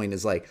same point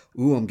is like,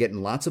 I'm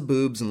getting lots of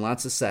boobs and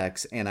lots of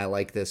sex, and I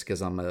like this because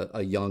I'm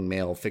a young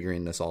male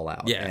figuring this all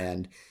out. Yeah.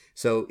 And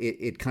so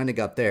it kind of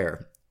got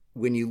there.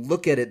 When you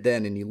look at it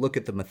then and you look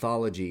at the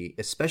mythology,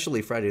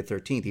 especially Friday the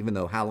 13th, even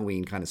though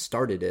Halloween kind of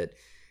started it,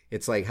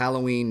 it's like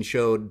Halloween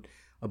showed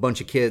a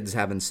bunch of kids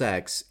having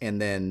sex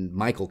and then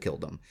Michael killed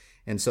them.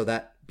 And so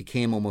that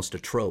became almost a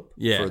trope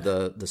for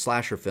the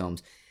slasher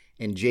films.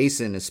 And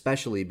Jason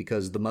especially,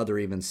 because the mother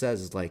even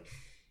says, it's like,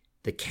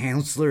 the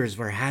counselors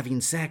were having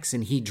sex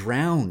and he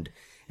drowned.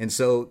 And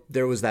so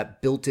there was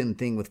that built-in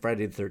thing with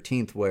Friday the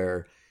 13th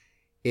where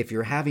if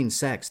you're having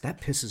sex,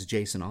 that pisses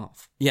Jason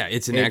off. Yeah,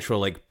 it's an actual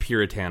like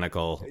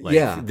puritanical,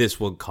 like this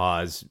will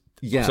cause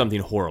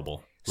something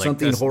horrible. Like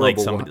something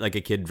horrible. Like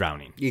a kid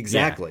drowning.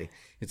 Exactly. Yeah.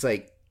 It's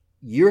like,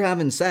 you're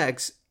having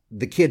sex,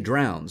 the kid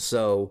drowns.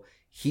 So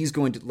he's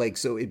going to,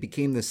 so it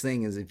became this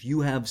thing as if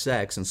you have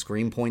sex, and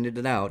Scream pointed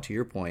it out, to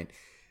your point,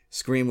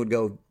 Scream would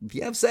go, if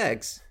you have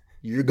sex,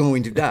 you're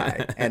going to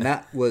die. And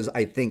that was,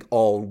 I think,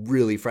 all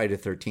really Friday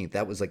the 13th.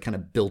 That was like kind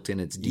of built in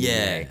its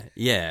DNA.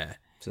 Yeah.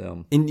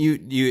 So, and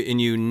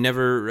you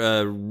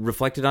never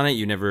reflected on it.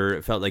 You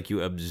never felt like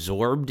you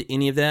absorbed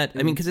any of that.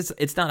 I mean, because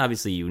it's not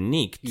obviously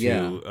unique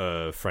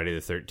to Friday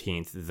the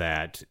 13th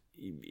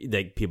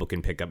that people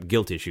can pick up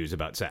guilt issues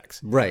about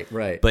sex.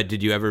 Right. But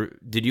did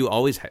you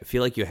always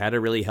feel like you had a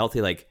really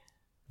healthy, like,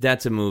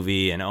 that's a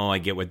movie and I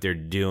get what they're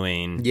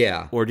doing?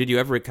 Yeah. Or did you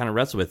ever kind of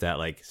wrestle with that,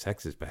 like,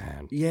 sex is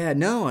bad? Yeah,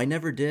 no, I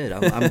never did.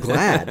 I'm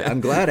glad. I'm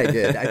glad I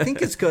did. I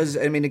think it's because,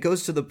 I mean, it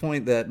goes to the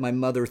point that my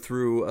mother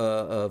threw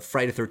a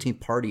Friday the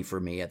 13th party for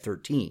me at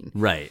 13.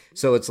 Right.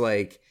 So it's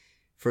like,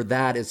 for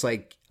that, it's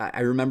like, I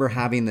remember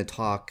having the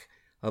talk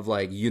of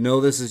like,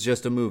 this is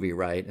just a movie,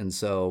 right? And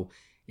so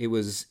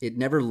it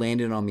never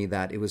landed on me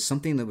that it was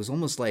something that was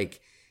almost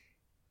like,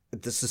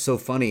 this is so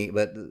funny,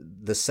 but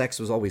the sex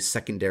was always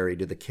secondary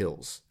to the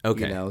kills.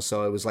 Okay.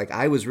 So it was like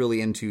I was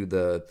really into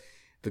the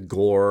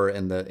gore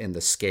and the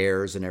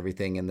scares and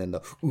everything, and then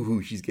the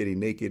ooh, she's getting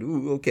naked,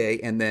 ooh, okay,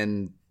 and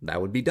then that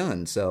would be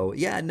done. So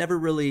yeah, it never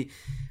really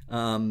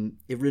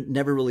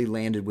never really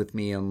landed with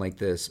me on like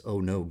this oh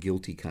no,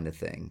 guilty kind of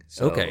thing.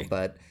 So, okay,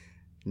 but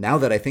now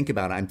that I think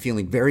about it, I'm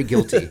feeling very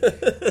guilty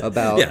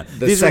about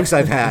the sex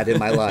I've had in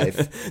my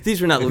life. These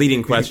were not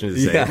leading questions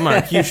to say,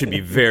 Mark, you should be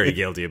very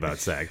guilty about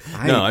sex.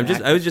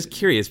 I was just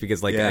curious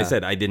because, like I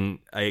said,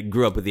 I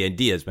grew up with the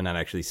ideas, but not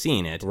actually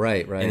seeing it.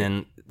 Right. And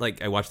then,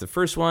 like, I watched the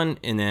first one,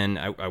 and then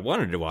I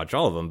wanted to watch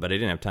all of them, but I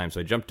didn't have time,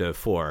 so I jumped to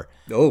 4.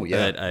 Oh,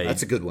 yeah.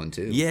 That's a good one,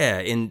 too. Yeah,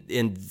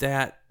 and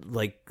that,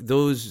 like,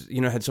 those,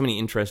 had so many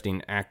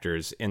interesting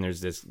actors, and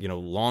there's this,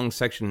 long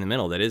section in the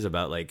middle that is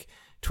about, like,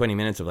 20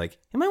 minutes of like,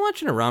 am I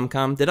watching a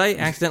rom-com? Did I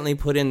accidentally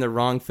put in the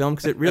wrong film?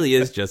 Because it really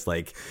is just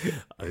like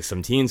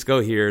some teens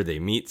go here, they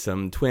meet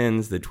some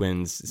twins. The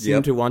twins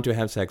seem to want to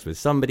have sex with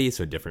somebody,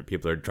 so different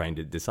people are trying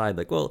to decide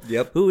like, well,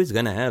 who is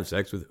going to have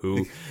sex with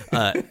who?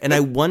 And I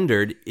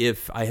wondered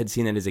if I had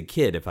seen it as a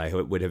kid, if I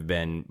would have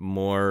been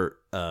more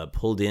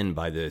pulled in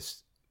by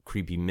this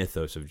creepy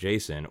mythos of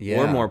Jason,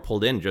 or more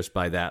pulled in just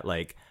by that,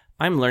 like,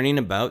 I'm learning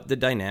about the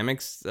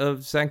dynamics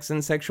of sex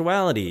and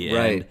sexuality.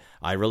 And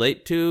I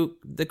relate to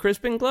the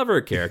Crispin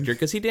Glover character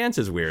because he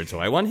dances weird.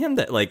 So I want him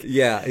to, like...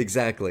 Yeah,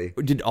 exactly.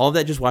 Did all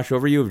that just wash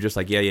over you of just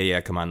like,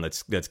 yeah, come on,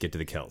 let's get to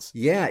the kills?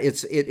 Yeah,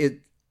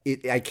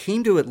 I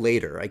came to it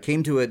later. I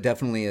came to it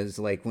definitely as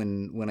like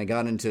when I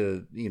got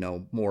into,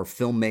 more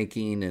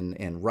filmmaking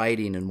and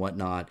writing and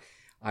whatnot,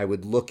 I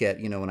would look at,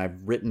 and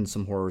I've written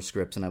some horror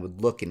scripts, and I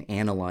would look and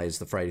analyze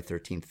the Friday the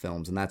 13th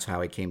films. And that's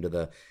how I came to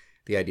the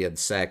idea of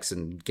sex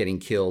and getting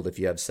killed if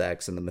you have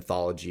sex and the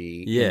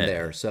mythology in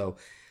there. So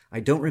I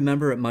don't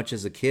remember it much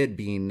as a kid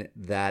being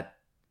that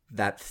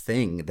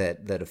thing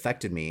that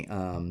affected me.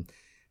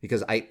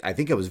 Because I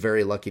think I was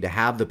very lucky to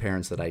have the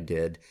parents that I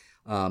did.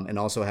 And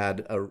also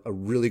had a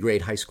really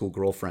great high school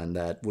girlfriend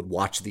that would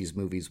watch these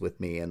movies with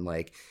me. And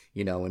like,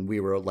 and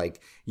we were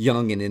like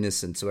young and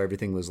innocent. So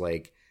everything was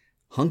like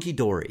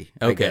hunky-dory,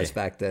 I guess,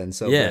 back then.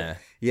 So it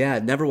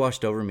never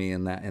washed over me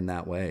in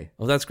that way.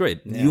 Well, that's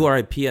great. Yeah. You are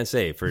a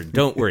PSA for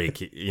don't worry,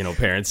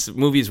 parents.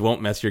 Movies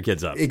won't mess your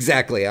kids up.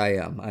 Exactly, I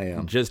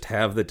am. Just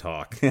have the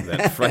talk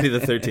that Friday the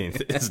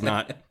 13th is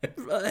not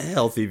a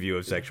healthy view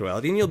of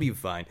sexuality, and you'll be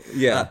fine.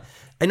 Yeah.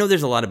 I know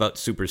there's a lot about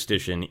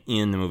superstition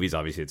in the movies.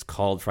 Obviously, it's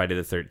called Friday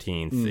the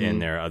 13th,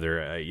 and there are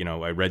other,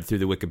 I read through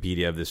the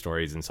Wikipedia of the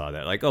stories and saw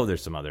that, like,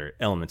 there's some other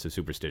elements of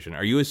superstition.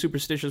 Are you a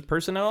superstitious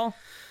person at all?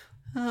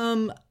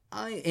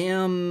 I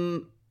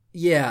am,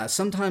 yeah.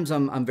 Sometimes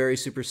I'm very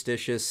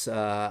superstitious.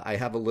 I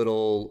have a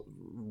little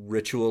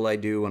ritual I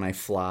do when I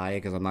fly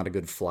because I'm not a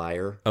good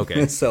flyer.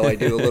 Okay. So I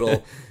do a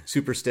little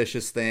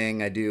superstitious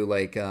thing. I do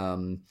like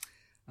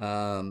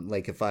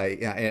if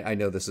I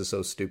know this is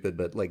so stupid,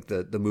 but like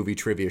the movie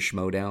Trivia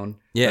Schmodown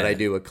that I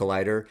do at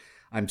Collider.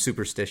 I'm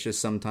superstitious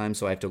sometimes,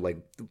 so I have to like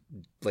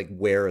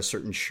wear a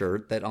certain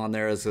shirt that on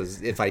there as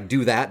if I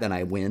do that, then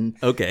I win.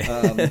 Okay.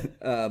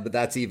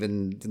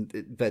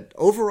 But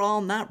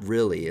overall, not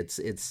really.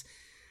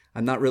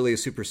 I'm not really a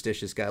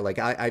superstitious guy. Like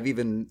I've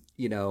even,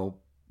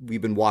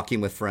 we've been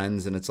walking with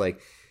friends, and it's like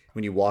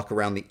when you walk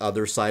around the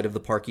other side of the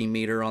parking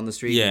meter on the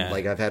street. Yeah.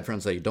 Like I've had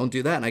friends say, "Don't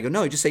do that," and I go,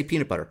 "No, just say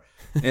peanut butter."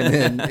 And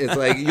then it's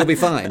like, you'll be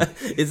fine.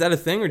 Is that a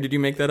thing, or did you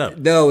make that up?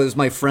 No, it was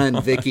my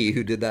friend Vicky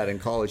who did that in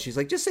college. She's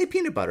like, just say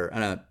peanut butter.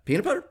 And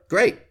peanut butter?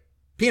 Great.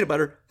 Peanut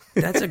butter.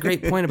 That's a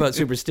great point about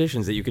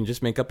superstitions, that you can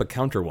just make up a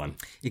counter one.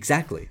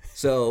 Exactly.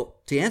 So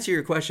to answer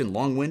your question,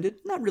 long-winded,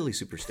 not really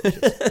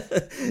superstitious.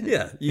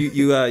 Yeah,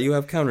 you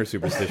have counter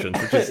superstitions,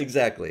 which is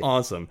exactly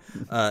awesome.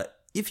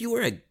 If you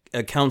were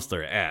a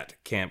counselor at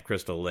Camp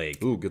Crystal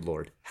Lake, ooh, good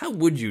Lord, how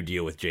would you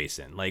deal with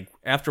Jason? Like,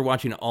 after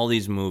watching all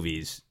these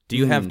movies, do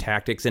you have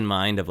tactics in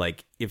mind of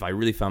like, if I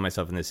really found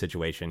myself in this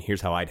situation,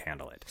 here's how I'd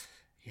handle it?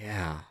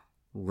 Yeah.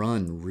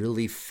 Run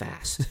really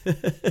fast.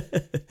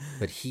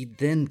 But he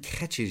then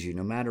catches you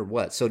no matter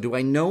what. So do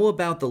I know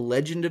about the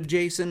legend of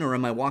Jason, or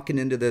am I walking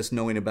into this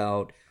knowing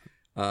about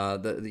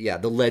the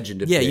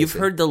legend of Jason? Yeah, you've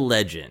heard the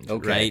legend,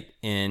 right?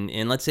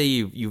 And let's say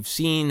you've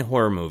seen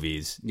horror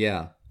movies.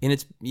 Yeah. And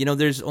it's,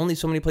 there's only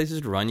so many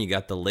places to run. You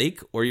got the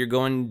lake, or you're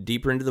going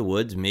deeper into the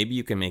woods. Maybe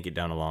you can make it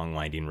down a long,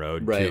 winding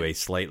road to a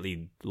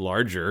slightly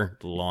larger,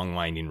 long,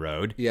 winding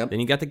road. Yep. Then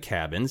you got the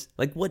cabins.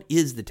 Like, what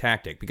is the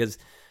tactic? Because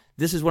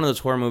this is one of those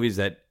horror movies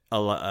that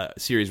a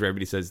series where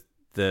everybody says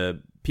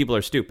the people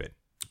are stupid.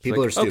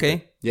 People are stupid.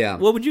 Okay. Yeah.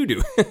 What would you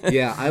do?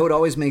 Yeah, I would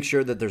always make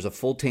sure that there's a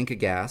full tank of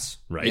gas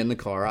Right. in the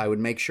car. I would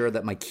make sure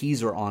that my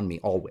keys are on me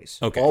always.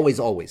 Okay.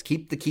 Always.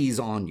 Keep the keys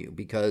on you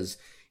because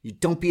you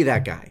don't be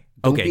that guy.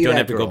 Don't be have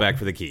that to go girl. back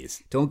for the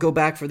keys. Don't go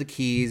back for the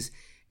keys.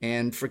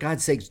 And for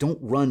God's sakes, don't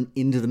run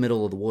into the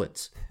middle of the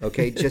woods.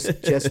 Okay?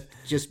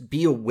 Just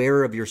be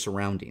aware of your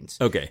surroundings.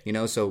 Okay.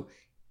 So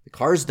the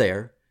car's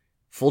there,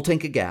 full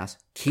tank of gas,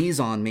 keys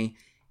on me.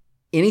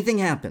 Anything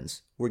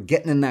happens, we're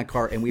getting in that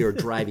car and we are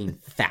driving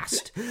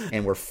fast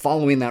and we're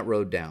following that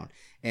road down.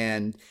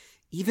 And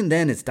even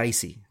then it's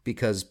dicey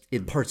because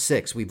in part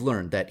 6, we've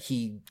learned that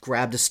he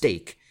grabbed a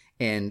stake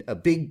and a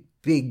big,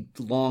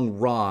 long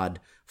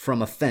rod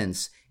from a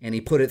fence and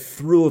he put it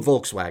through a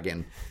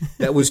Volkswagen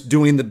that was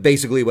doing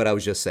basically what I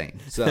was just saying.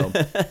 So,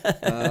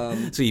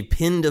 So he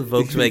pinned a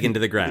Volkswagen to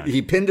the ground.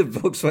 He pinned a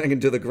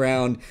Volkswagen to the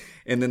ground,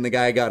 and then the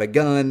guy got a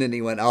gun, and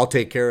he went, "I'll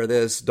take care of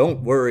this.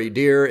 Don't worry,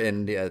 dear."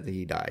 And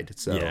he died.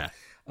 So,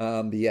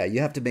 but you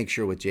have to make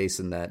sure with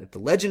Jason that if the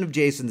Legend of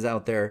Jason's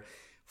out there,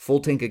 full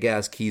tank of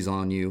gas, keys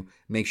on you,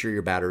 make sure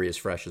your battery is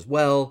fresh as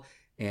well,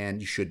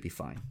 and you should be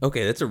fine.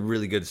 Okay, that's a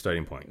really good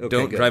starting point. Okay,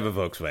 Don't good. drive a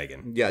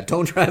Volkswagen. Yeah,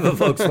 don't drive a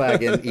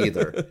Volkswagen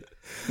either.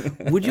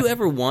 Would you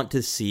ever want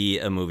to see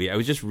a movie? I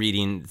was just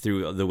reading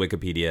through the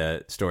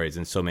Wikipedia stories,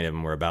 and so many of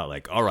them were about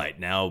like, all right,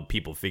 now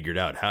people figured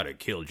out how to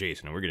kill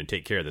Jason, and we're going to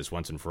take care of this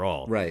once and for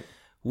all. Right.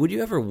 Would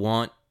you ever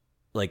want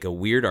like a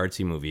weird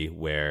artsy movie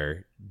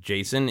where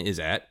Jason is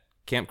at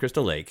Camp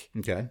Crystal Lake?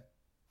 Okay.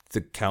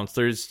 The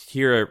counselors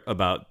hear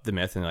about the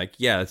myth and they're like,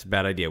 yeah, that's a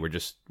bad idea. We're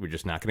just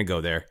not going to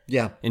go there.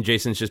 Yeah. And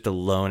Jason's just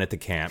alone at the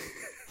camp,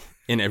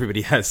 and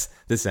everybody has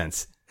the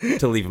sense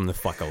to leave him the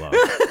fuck alone.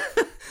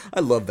 I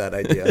love that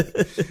idea.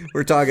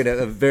 We're talking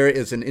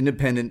it's an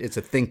independent, it's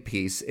a think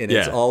piece, and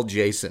it's all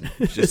Jason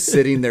just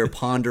sitting there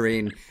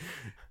pondering,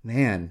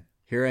 man,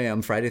 here I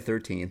am, Friday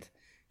 13th,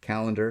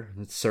 calendar,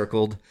 it's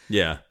circled.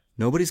 Yeah.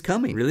 Nobody's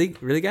coming.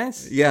 Really,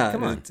 guys? Yeah.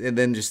 Come on. And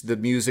then just the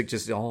music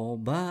just all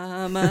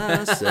by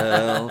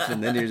myself.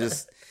 And then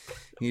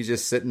he's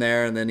just sitting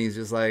there, and then he's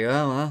just like,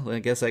 oh, well, I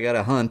guess I got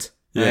to hunt.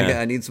 Yeah.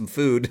 I need some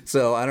food.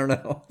 So I don't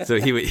know. So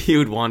he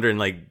would wander and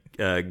like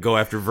go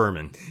after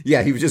vermin.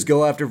 Yeah, he would just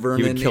go after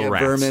vermin. He would kill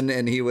rats. Vermin,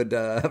 and he would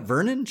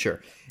Vernon,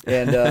 sure.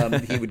 And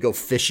he would go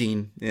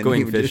fishing. And Going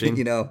he would fishing.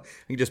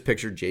 You just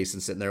picture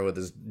Jason sitting there with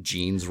his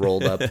jeans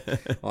rolled up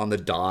on the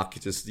dock,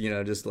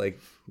 just like,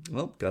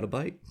 well, got a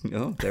bite.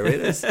 There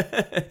it is.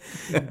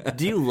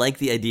 Do you like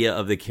the idea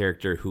of the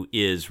character who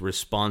is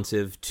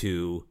responsive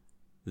to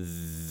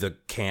the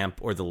camp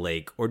or the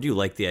lake, or do you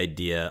like the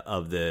idea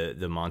of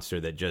the monster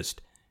that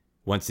just,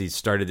 once he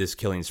started this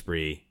killing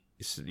spree,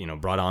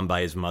 brought on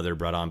by his mother,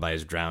 brought on by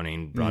his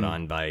drowning, brought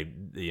on by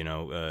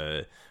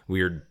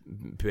weird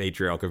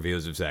patriarchal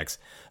views of sex,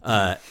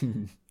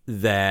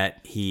 that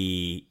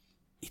he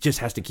just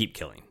has to keep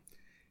killing?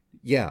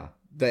 Yeah,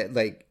 that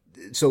like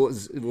so.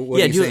 What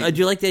Yeah, are you saying? do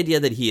you like the idea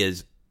that he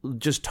is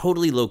just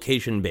totally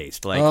location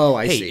based? Like, Oh,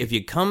 I hey, see. if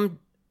you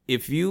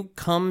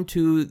come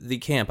to the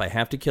camp, I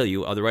have to kill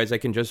you. Otherwise, I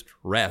can just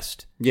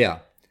rest. Yeah.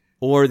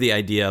 Or the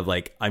idea of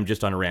like, I'm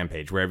just on a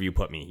rampage wherever you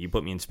put me. You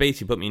put me in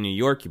space, you put me in New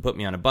York, you put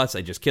me on a bus,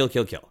 I just kill.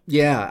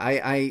 Yeah,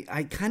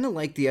 I kind of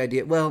like the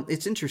idea. Well,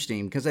 it's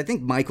interesting because I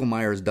think Michael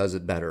Myers does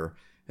it better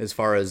as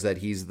far as that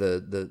he's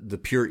the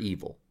pure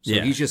evil. So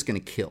Yeah. he's just going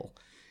to kill.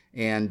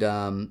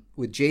 And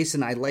with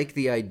Jason, I like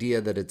the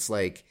idea that it's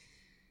like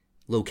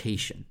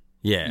location.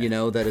 Yeah.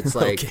 That it's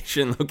like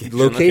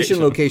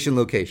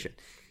location.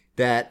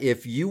 That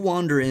if you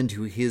wander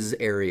into his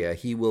area,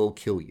 he will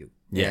kill you.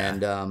 Yeah.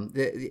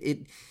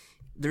 And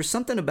there's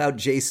something about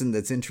Jason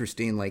that's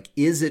interesting. Like,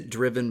 is it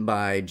driven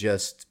by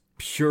just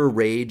pure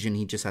rage and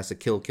he just has to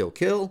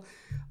kill?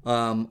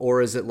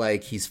 Or is it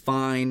like he's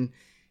fine?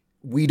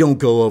 We don't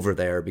go over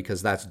there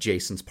because that's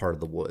Jason's part of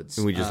the woods.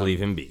 And we just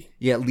leave him be.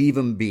 Yeah, leave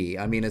him be.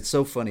 I mean, it's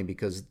so funny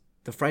because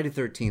the Friday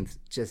 13th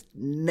just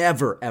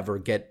never, ever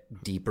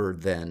get deeper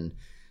than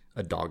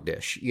a dog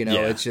dish. Yeah.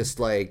 It's just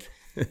like...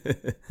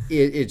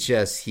 it's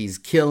just he's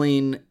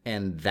killing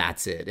and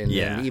that's it. And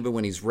Yeah. then even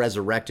when he's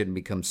resurrected and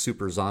becomes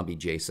super zombie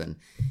Jason,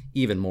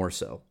 even more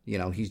so.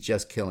 He's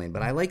just killing.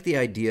 But I like the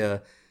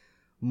idea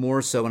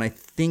more so, and I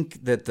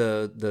think that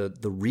the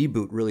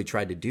reboot really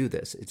tried to do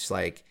this. It's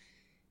like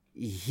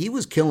he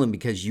was killing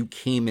because you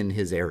came in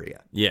his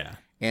area. Yeah.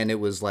 And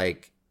it was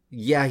like,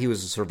 yeah, he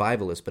was a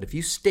survivalist, but if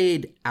you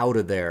stayed out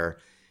of there,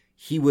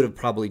 he would have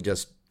probably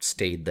just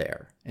stayed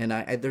there. And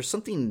there's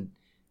something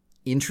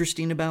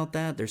interesting about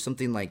that. There's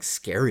something like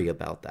scary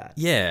about that.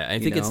 Yeah, I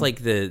think it's like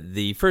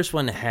the first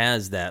one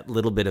has that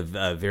little bit of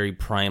very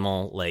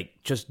primal, like,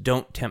 just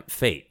don't tempt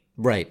fate.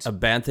 Right. A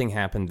bad thing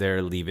happened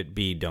there, leave it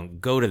be, don't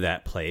go to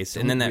that place.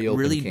 And then that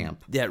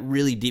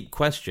really deep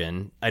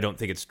question, I don't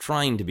think it's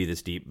trying to be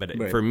this deep, but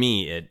for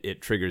me,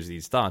 it triggers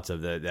these thoughts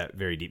of that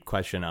very deep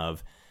question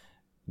of,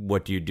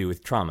 what do you do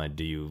with trauma?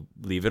 Do you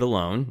leave it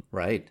alone?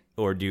 Right.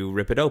 Or do you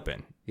rip it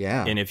open?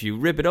 Yeah. And if you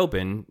rip it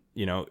open,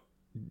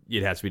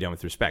 it has to be done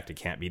with respect. It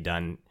can't be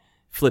done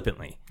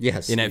flippantly.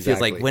 Yes, and it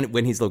exactly. feels like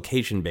when he's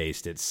location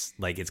based, it's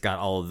like it's got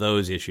all of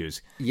those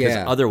issues.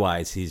 Yeah.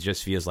 Otherwise, he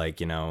just feels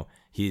like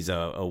he's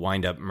a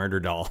wind up murder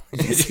doll.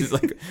 He's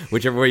like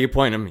whichever way you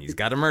point him, he's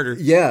got to murder.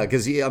 Yeah,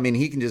 because he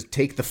can just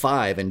take the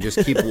 5 and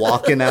just keep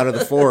walking out of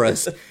the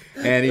forest,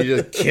 and he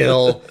just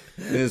kill.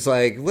 And it's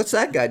like, what's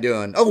that guy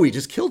doing? Oh, he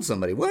just killed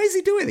somebody. Why is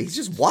he doing it? He's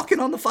just walking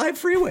on the 5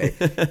 freeway.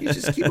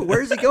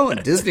 Where's he going?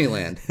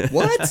 Disneyland.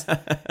 What? A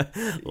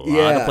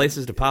lot of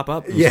places to pop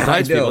up. Yeah,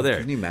 I know. People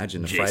there. Can you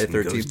imagine a Jason Friday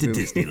the 13th goes to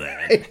movie?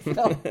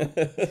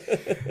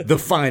 Disneyland. The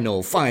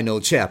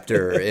final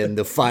chapter in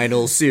the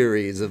final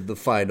series of the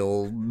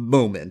final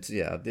moment.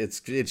 Yeah, it's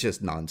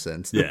just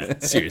nonsense. Yeah,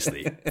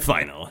 seriously.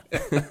 Final.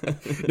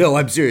 No,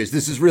 I'm serious.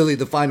 This is really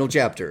the final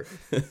chapter.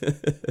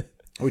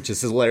 Which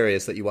is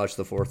hilarious that you watched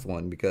the 4th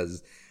one,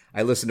 because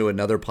I listened to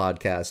another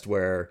podcast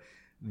where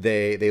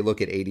they look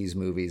at 80s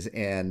movies,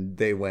 and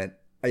they went,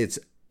 it's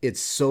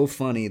so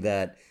funny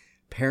that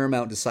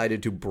Paramount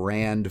decided to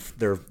brand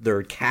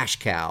their cash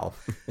cow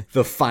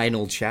the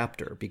final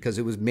chapter, because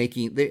it was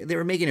making they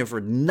were making it for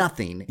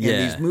nothing, and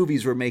these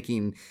movies were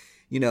making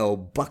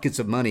buckets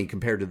of money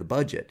compared to the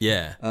budget.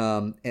 Yeah.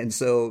 And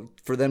so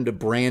for them to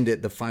brand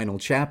it the final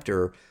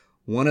chapter,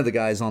 one of the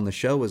guys on the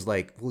show was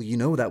like,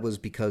 well, that was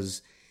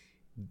because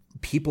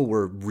people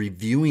were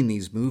reviewing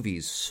these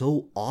movies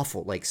so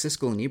awful, like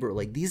Siskel and Ebert,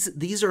 like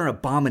these are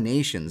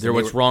abominations. They're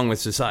what's wrong with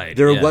society.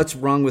 They're what's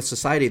wrong with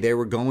society. They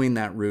were going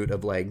that route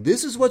of like,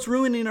 this is what's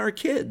ruining our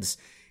kids.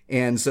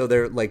 And so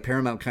they're like,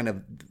 Paramount kind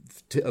of,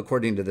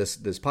 according to this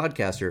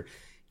podcaster,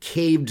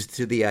 caved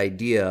to the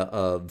idea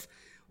of,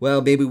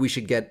 well, maybe we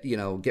should get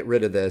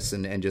rid of this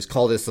and just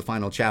call this the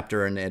final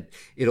chapter, and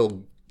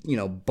it'll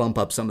bump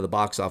up some of the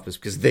box office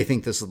because they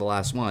think this is the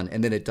last one.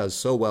 And then it does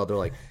so well, they're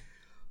like,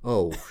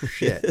 oh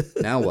shit,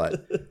 now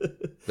what?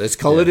 Let's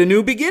call it A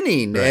New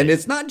Beginning. Right. And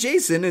it's not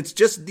Jason, it's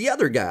just the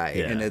other guy.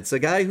 Yeah. And it's a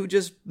guy who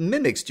just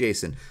mimics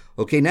Jason.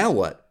 Okay, now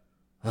what?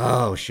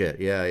 Oh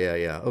shit.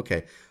 Yeah.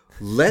 Okay.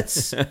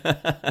 Let's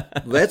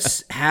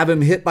have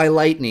him hit by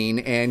lightning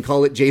and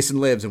call it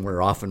Jason Lives, and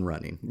we're off and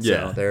running.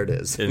 Yeah. So there it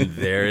is. And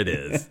there it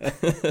is.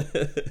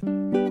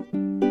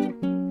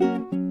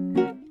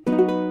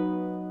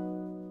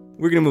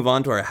 We're going to move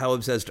on to our How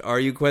Obsessed Are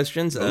You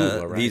questions.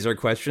 All right. These are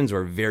questions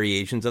or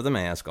variations of them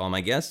I ask all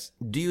my guests.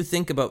 Do you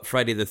think about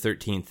Friday the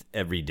 13th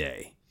every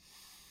day?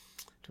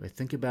 Do I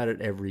think about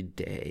it every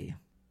day?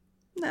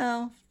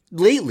 No.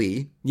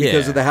 Lately,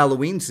 because of the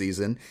Halloween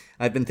season,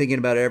 I've been thinking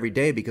about it every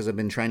day because I've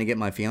been trying to get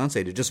my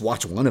fiance to just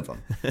watch one of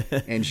them.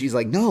 And she's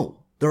like, no,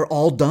 they're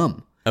all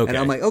dumb. Okay. And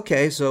I'm like,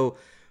 okay, so,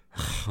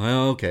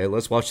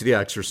 let's watch The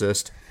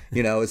Exorcist.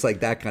 It's like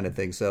that kind of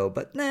thing. So,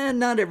 but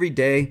not every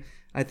day.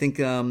 I think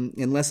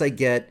unless I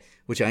get,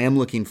 which I am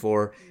looking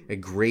for, a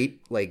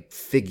great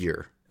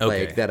figure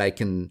like that I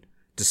can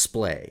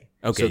display.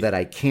 Okay. So that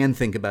I can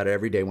think about it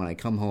every day when I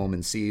come home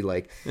and see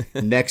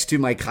next to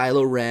my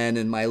Kylo Ren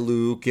and my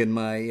Luke and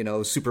my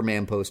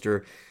Superman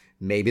poster,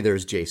 maybe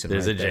there's Jason.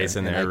 There's right a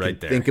Jason there,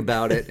 right there. Think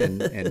about it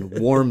and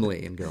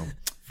warmly and go,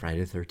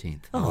 Friday the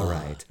 13th. All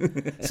right.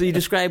 So you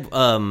describe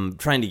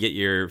trying to get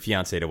your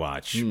fiance to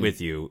watch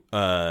with you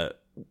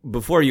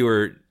before you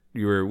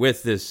were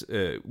with this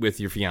with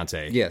your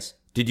fiance. Yes.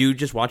 Did you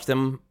just watch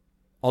them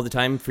all the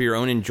time for your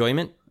own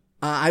enjoyment?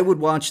 I would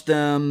watch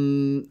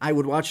them.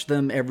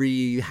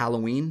 Every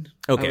Halloween.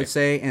 Okay. I would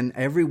say, and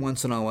every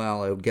once in a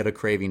while, I would get a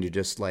craving to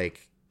just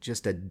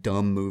a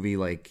dumb movie,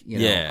 I'm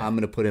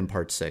going to put in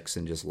part 6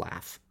 and just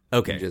laugh.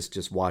 Okay. And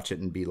just watch it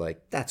and be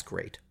like, that's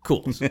great.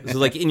 Cool. So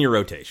in your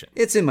rotation.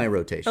 It's in my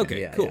rotation.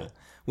 Okay. Yeah, cool. Yeah.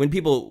 When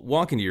people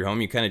walk into your home,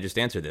 you kind of just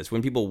answer this.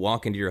 When people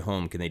walk into your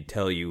home, can they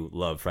tell you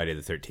love Friday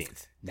the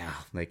 13th? No,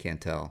 they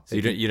can't tell. So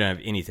you don't have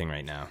anything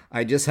right now.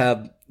 I just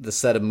have the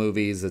set of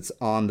movies that's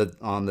on the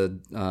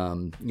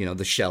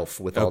the shelf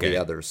with all the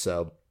others.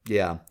 So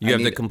yeah, you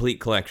have the complete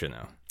collection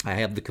though. I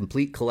have the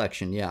complete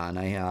collection, yeah, and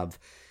I have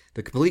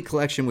the complete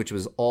collection, which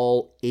was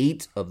all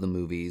 8 of the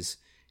movies,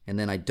 and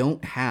then I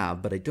don't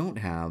have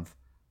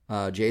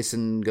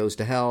Jason Goes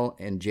to Hell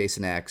and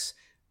Jason X.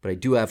 But I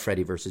do have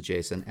Freddy vs.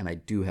 Jason, and I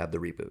do have the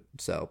reboot.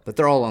 So, but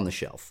they're all on the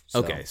shelf. So.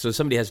 Okay, so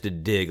somebody has to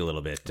dig a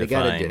little bit to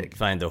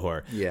find the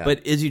horror. Yeah.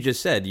 But as you just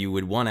said, you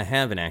would want to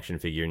have an action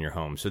figure in your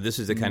home. So this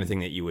is the kind of thing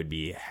that you would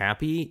be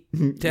happy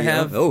to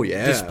have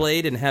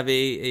displayed and have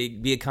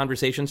be a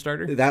conversation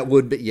starter? That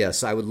would be,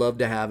 yes, I would love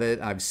to have it.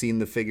 I've seen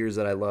the figures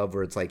that I love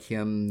where it's like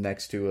him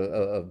next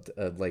to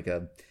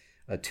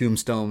a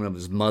tombstone of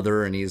his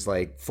mother, and he's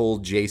like full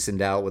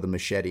Jasoned out with a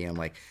machete. I'm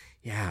like,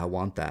 yeah, I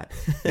want that.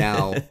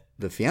 Now...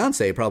 The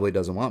fiance probably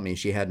doesn't want me.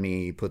 She had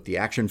me put the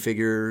action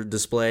figure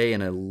display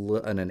in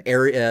an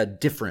area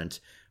different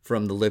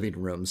from the living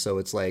room, so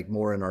it's like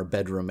more in our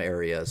bedroom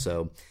area.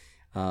 So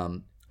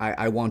I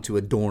I want to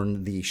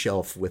adorn the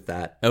shelf with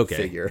that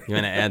figure. You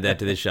want to add that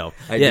to the shelf?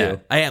 I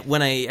do.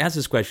 When I asked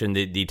this question,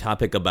 the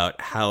topic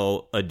about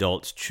how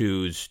adults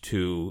choose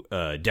to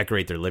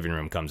decorate their living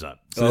room comes up.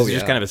 So this is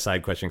just kind of a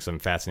side question because I'm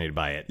fascinated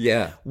by it.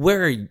 Yeah.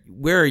 Where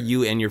are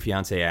you and your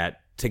fiance at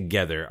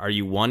together? Are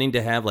you wanting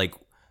to have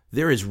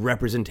there is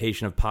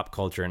representation of pop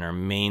culture in our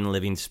main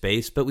living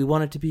space, but we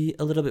want it to be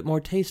a little bit more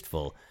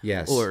tasteful?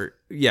 Yes. Or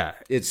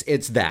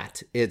it's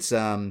that. It's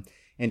and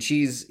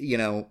she's,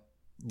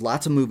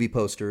 lots of movie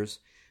posters,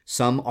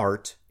 some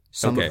art,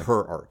 some of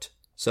her art.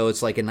 So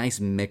it's like a nice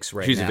mix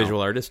right now. She's a visual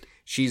artist?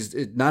 She's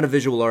not a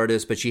visual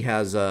artist, but she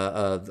has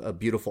a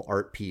beautiful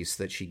art piece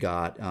that she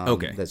got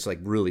that's like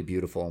really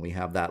beautiful. And we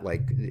have that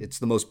it's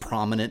the most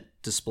prominent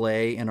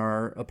display in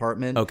our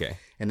apartment. Okay.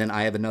 And then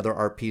I have another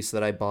art piece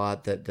that I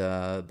bought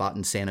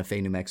in Santa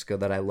Fe, New Mexico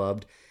that I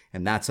loved.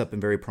 And that's up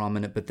and very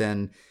prominent. But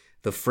then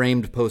the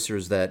framed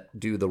posters that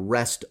do the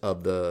rest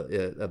of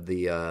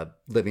the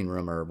living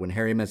room are When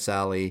Harry Met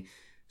Sally,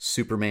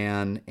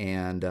 Superman,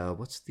 and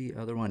what's the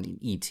other one?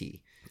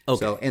 E.T.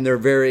 Okay. So, and they're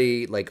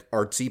very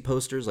artsy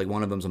posters. Like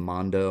one of them's a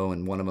Mondo,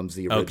 and one of them's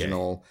the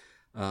original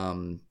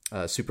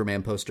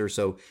Superman poster.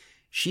 So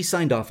she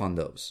signed off on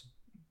those,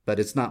 but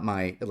it's not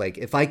my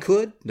if I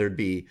could, there'd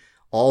be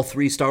all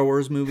 3 Star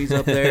Wars movies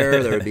up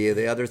there. There would be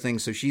the other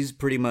things. So she's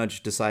pretty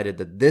much decided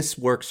that this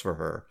works for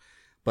her,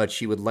 but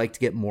she would like to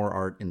get more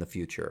art in the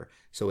future.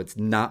 So it's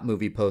not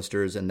movie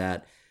posters, and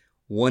that.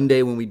 One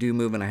day when we do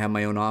move and I have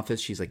my own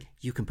office, she's like,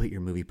 you can put your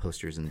movie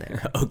posters in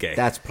there. Okay.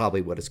 That's probably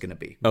what it's going to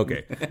be.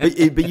 Okay.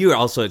 But you're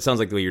also, it sounds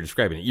like the way you're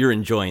describing it, you're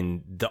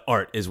enjoying the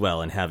art as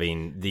well and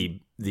having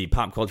the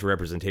pop culture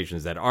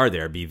representations that are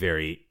there be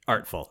very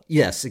artful.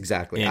 Yes,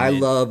 exactly. I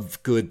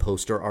love good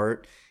poster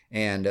art,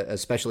 and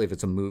especially if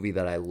it's a movie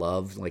that I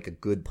love, like a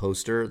good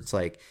poster. It's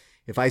like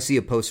if I see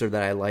a poster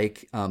that I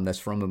like that's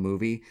from a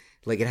movie,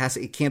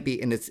 it can't be,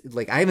 and it's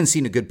I haven't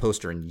seen a good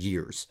poster in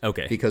years.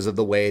 Okay. Because of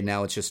the way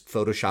now it's just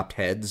photoshopped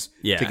heads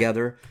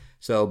together.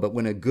 So, but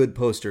when a good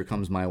poster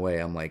comes my way,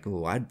 I'm like,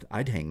 oh,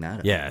 I'd hang that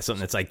up. Yeah,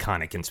 something that's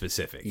iconic and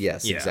specific.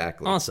 Yes,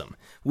 exactly. Awesome.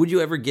 Would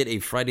you ever get a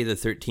Friday the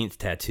 13th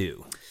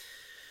tattoo?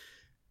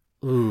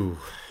 Ooh,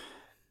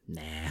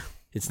 nah.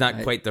 It's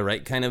not quite the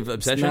right kind of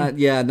obsession?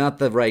 Not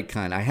the right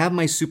kind. I have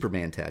my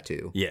Superman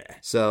tattoo. Yeah.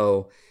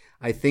 So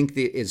I think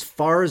as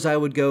far as I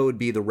would go would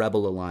be the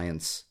Rebel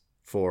Alliance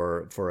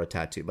for a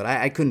tattoo, but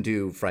I couldn't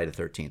do Friday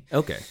the 13th.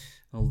 Okay.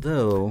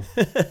 Although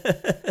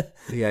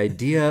the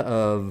idea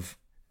of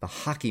the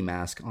hockey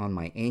mask on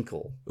my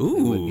ankle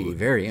would be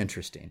very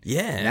interesting.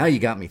 Yeah. Now you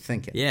got me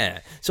thinking. Yeah.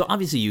 So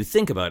obviously you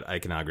think about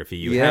iconography.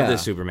 You have the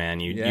Superman.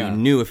 You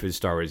knew if it was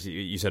Star Wars.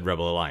 You said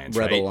Rebel Alliance,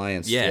 right? Rebel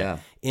Alliance, yeah.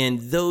 And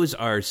those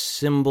are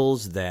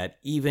symbols that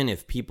even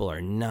if people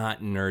are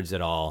not nerds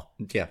at all,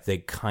 they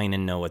kind of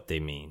know what they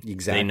mean.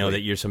 Exactly. They know that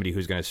you're somebody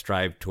who's going to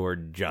strive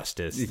toward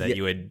justice, that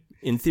you would,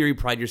 in theory,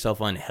 pride yourself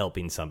on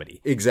helping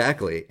somebody.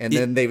 Exactly. And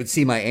then they would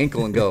see my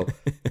ankle and go,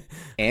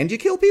 and you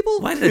kill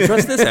people? Why did I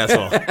trust this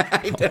asshole?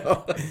 I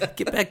know.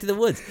 Get back to the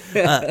woods.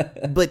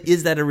 But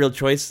is that a real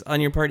choice on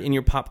your part in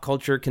your pop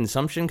culture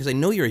consumption? Because I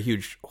know you're a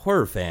huge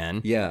horror fan.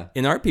 Yeah.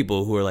 And there are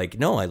people who are like,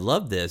 no, I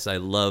love this. I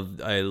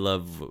love,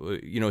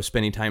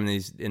 spending time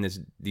in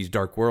these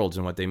dark worlds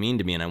and what they mean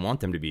to me, and I want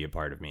them to be a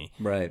part of me.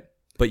 Right.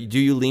 But do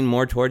you lean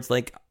more towards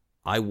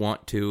I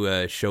want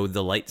to show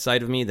the light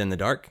side of me than the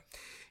dark?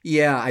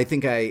 Yeah, I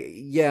think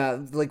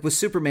with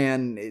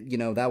Superman,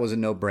 that was a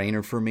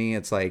no-brainer for me.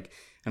 It's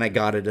and I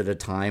got it at a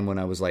time when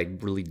I was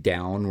really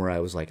down, where I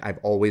was I've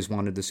always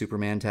wanted the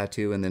Superman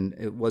tattoo. And then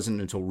it wasn't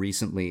until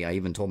recently, I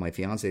even told my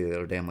fiance the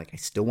other day, I'm I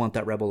still want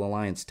that Rebel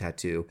Alliance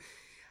tattoo.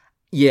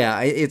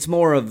 Yeah, that's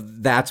more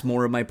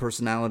of my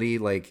personality.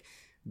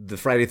 The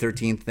Friday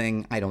 13th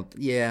thing, I don't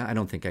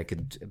think I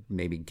could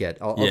maybe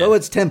get, although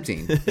it's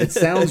tempting. It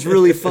sounds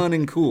really fun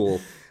and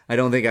cool. I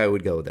don't think I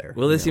would go there.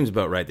 Well, this seems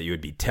about right that you would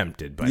be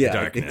tempted by the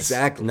darkness.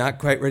 Exactly. Not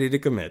quite ready to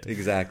commit.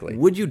 Exactly.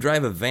 Would you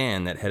drive a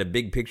van that had a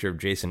big picture of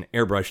Jason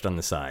airbrushed on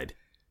the side?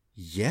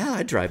 Yeah,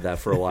 I'd drive that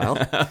for a while.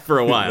 For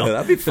a while.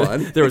 That'd be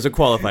fun. There was a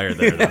qualifier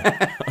there,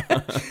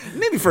 though.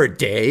 Maybe for a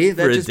day.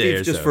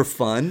 Just for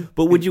fun.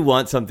 But would you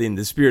want something,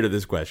 the spirit of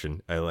this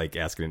question, I like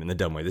asking it in the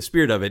dumb way. The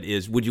spirit of it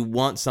is, would you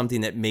want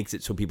something that makes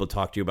it so people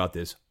talk to you about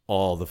this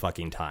all the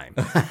fucking time?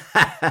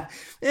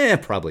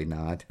 Probably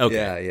not.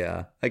 Okay.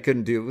 Yeah. I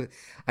couldn't do.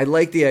 I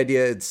like the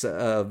idea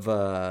of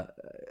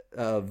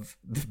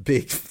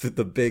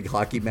the big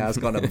hockey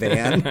mask on a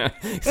van.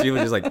 So you were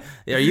just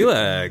are you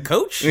a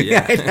coach?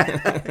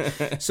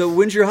 Yeah. So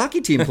when's your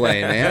hockey team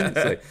playing, man?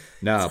 It's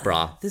no,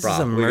 brah. This is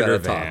a murder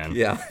van.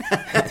 Yeah.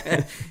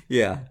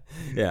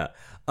 Yeah.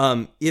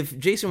 If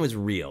Jason was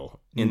real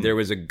and there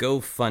was a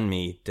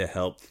GoFundMe to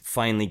help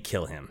finally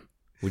kill him,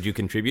 would you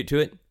contribute to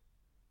it?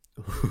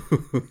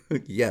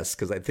 Yes,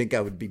 because I think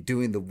I would be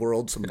doing the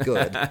world some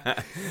good.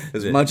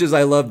 As much as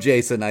I love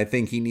Jason, I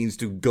think he needs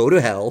to go to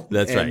hell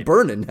and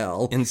burn in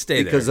hell and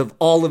stay because of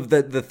all of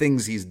the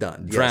things he's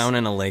done. Drown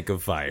in a lake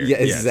of fire. Yeah,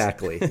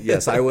 exactly.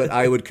 Yes, I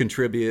would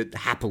contribute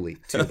happily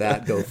to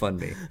that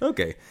GoFundMe.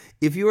 Okay.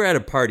 If you were at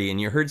a party and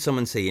you heard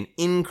someone say an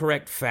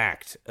incorrect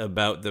fact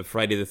about the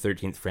Friday the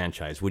 13th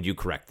franchise, would you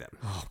correct them?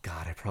 Oh,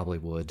 God, I probably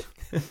would.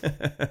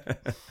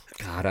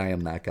 God, I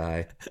am that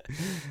guy.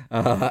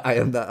 I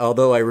am that.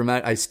 Although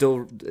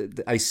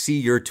I see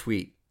your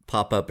tweet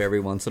pop up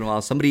every once in a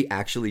while. Somebody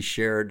actually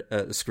shared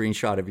a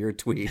screenshot of your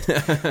tweet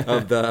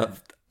of the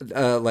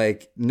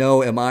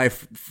no, am I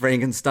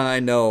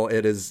Frankenstein? No,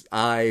 it is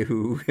I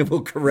who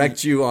will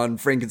correct you on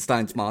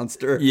Frankenstein's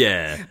monster.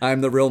 Yeah. I'm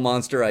the real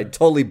monster. I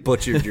totally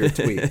butchered your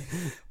tweet.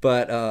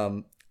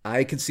 But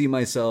I could see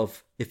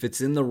myself, if it's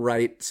in the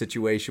right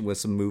situation with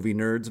some movie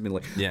nerds, I mean,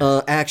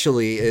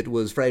 actually, it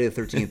was Friday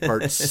the 13th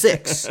Part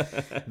 6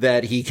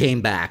 that he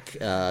came back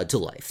to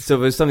life. So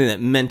if it was something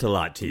that meant a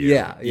lot to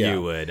you, you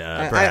would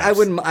perhaps.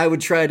 I would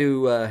try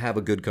to have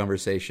a good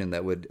conversation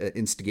that would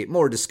instigate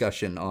more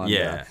discussion on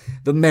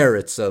the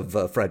merits of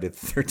Friday the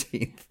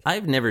 13th.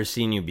 I've never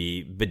seen you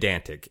be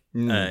pedantic,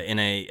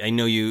 and I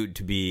know you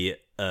to be...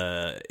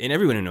 and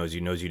everyone who knows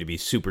you to be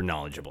super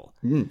knowledgeable.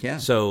 Yeah.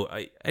 So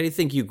I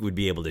think you would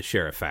be able to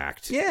share a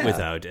fact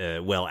without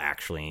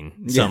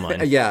actuallying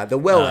someone. Yeah, the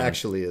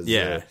actually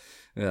is...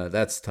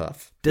 that's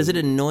tough. Does it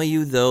annoy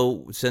you,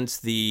 though, since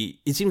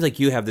it seems like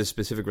you have this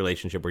specific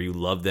relationship where you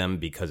love them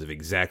because of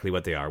exactly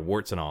what they are,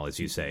 warts and all, as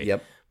you say.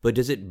 Yep. But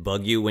does it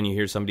bug you when you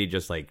hear somebody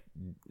just,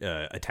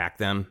 attack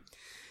them?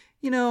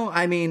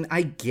 I mean,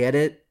 I get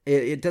it.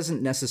 It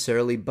doesn't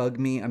necessarily bug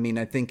me. I mean,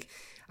 I think...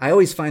 I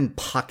always find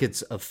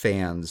pockets of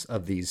fans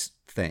of these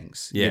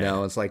things.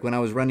 Yeah. It's like when I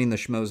was running the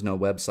Schmoes Know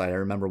website, I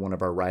remember one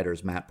of our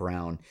writers, Matt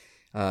Brown,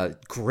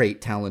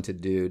 great,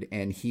 talented dude.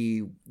 And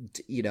he,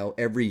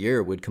 every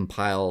year would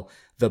compile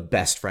the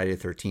best Friday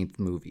the 13th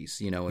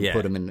movies, and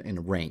put them in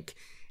a rank.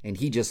 And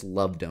he just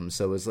loved them.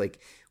 So it was like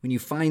when you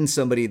find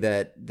somebody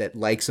that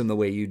likes them the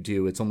way you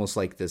do, it's almost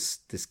like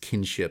this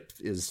kinship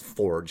is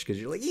forged because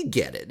you're like, you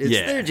get it.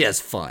 They're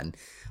just fun.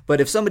 But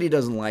if somebody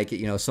doesn't like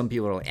it, some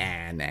people are like,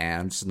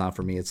 nah, it's not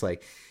for me. It's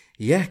like,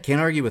 yeah,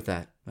 can't argue with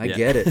that. I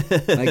get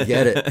it. I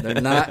get it.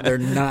 They're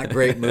not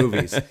great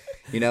movies.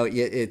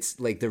 It's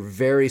like they're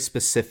very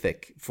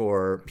specific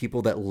for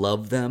people that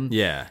love them.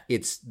 Yeah.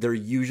 They're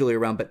usually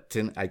around, but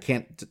I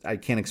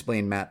can't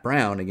explain Matt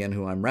Brown again,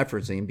 who I'm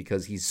referencing,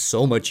 because he's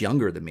so much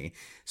younger than me.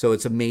 So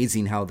it's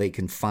amazing how they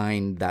can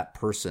find that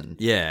person.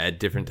 Yeah, at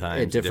different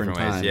times. At different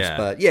times. Ways, yeah.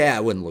 But I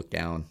wouldn't look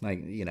down.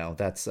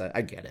 That's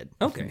I get it.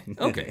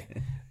 Okay.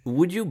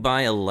 Would you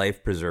buy a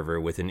life preserver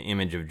with an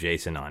image of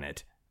Jason on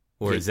it?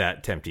 Or is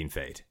that tempting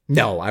fate?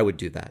 No, I would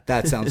do that.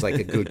 That sounds like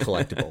a good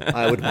collectible.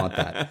 I would want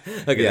that.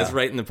 Okay, that's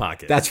right in the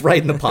pocket. That's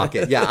right in the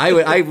pocket. Yeah,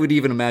 I would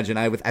even imagine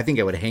I think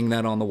I would hang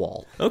that on the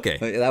wall. Okay.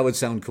 That would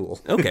sound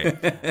cool. Okay.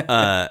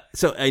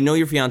 So I know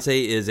your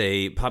fiance is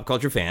a pop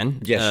culture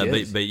fan. Yes, she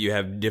is. But you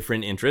have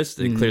different interests.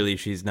 Mm-hmm. Clearly,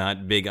 she's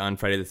not big on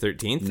Friday the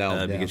 13th.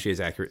 No, because she has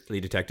accurately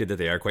detected that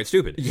they are quite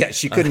stupid. Yeah,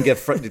 she couldn't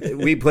get...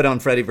 We put on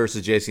Freddy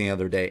versus Jason the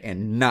other day,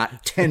 and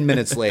not 10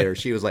 minutes later,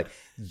 she was like,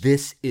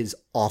 this is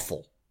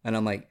awful. And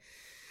I'm like...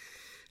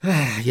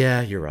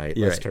 yeah, you're right.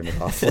 Let's turn it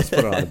off. Let's put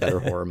it on a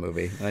better horror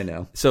movie. I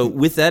know. So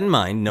with that in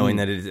mind, knowing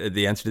that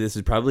the answer to this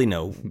is probably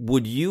no,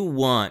 would you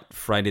want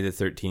Friday the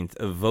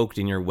 13th evoked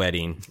in your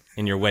wedding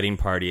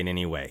party in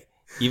any way?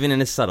 Even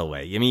in a subtle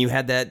way? I mean, you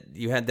had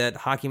that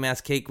hockey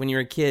mask cake when you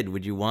were a kid.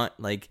 Would you want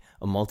like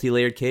a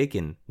multi-layered cake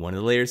and one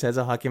of the layers has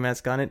a hockey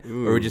mask on it?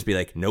 Ooh. Or would it just be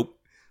like, nope?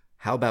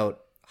 How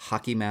about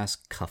hockey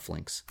mask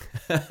cufflinks?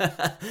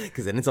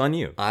 Because then it's on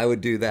you. I would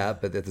do that,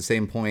 but at the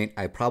same point,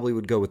 I probably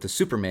would go with the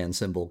Superman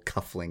symbol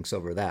cufflinks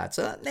over that.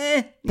 So,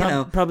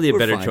 probably a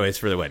better fine. Choice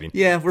for the wedding.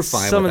 Yeah, we're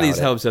fine. Some of these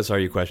Helps Us Are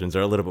You questions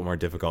are a little bit more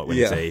difficult when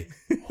it's a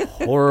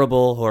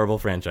horrible, horrible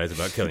franchise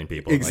about killing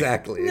people.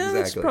 Exactly.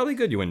 It's probably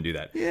good you wouldn't do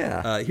that.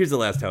 Yeah. Here's the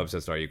last Helps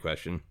Us Are You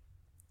question.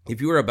 If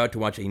you were about to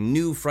watch a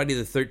new Friday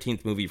the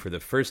 13th movie for the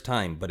first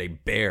time, but a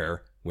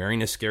bear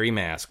wearing a scary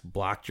mask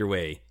blocked your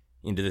way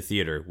into the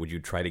theater, would you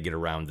try to get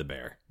around the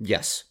bear?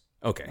 Yes.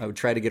 Okay. I would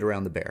try to get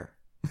around the bear.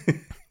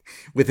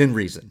 Within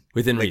reason.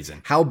 Within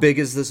reason. How big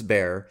is this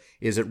bear?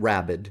 Is it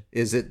rabid?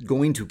 Is it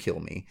going to kill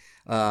me?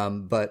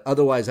 But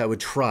otherwise, I would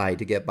try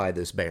to get by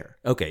this bear.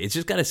 Okay, it's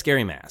just got a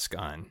scary mask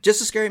on.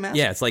 Just a scary mask?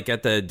 Yeah, it's like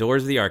at the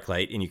doors of the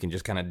ArcLight, and you can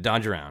just kind of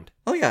dodge around.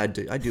 Oh, yeah, I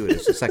do it in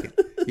a second.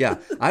 Yeah,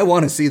 I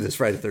want to see this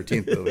Friday the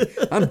 13th movie.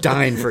 I'm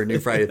dying for a new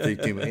Friday the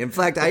 13th movie. In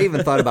fact, I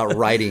even thought about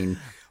writing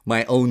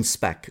my own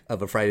spec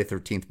of a Friday the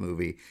 13th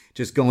movie,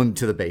 just going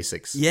to the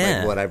basics,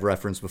 like what I've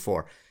referenced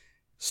before.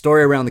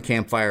 Story around the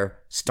campfire,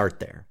 start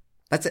there.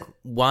 That's it.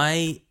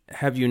 Why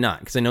have you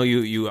not? Because I know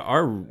you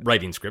are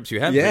writing scripts. You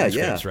have written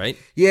scripts, right?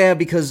 Yeah,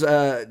 because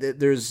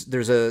there's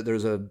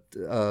a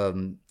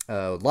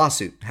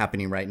lawsuit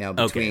happening right now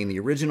between the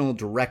original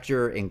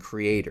director and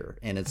creator,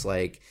 and it's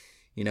like,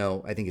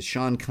 I think it's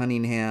Sean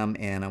Cunningham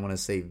and I want to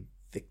say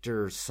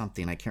Victor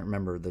something. I can't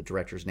remember the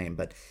director's name,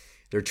 but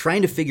they're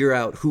trying to figure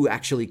out who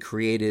actually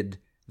created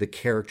the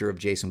character of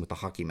Jason with the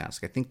hockey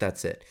mask. I think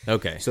that's it.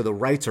 Okay. So the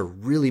rights are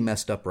really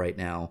messed up right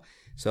now.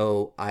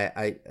 So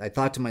I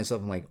thought to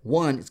myself, I'm like,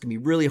 one, it's going to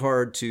be really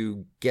hard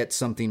to get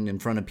something in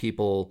front of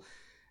people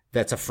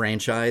that's a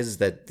franchise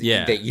that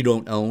you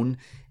don't own.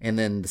 And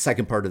then the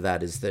second part of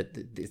that is that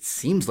it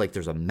seems like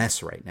there's a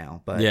mess right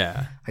now, but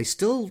Yeah. I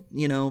still,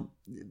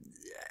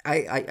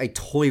 I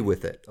toy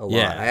with it a lot.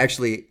 Yeah. I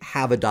actually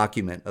have a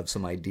document of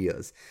some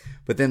ideas.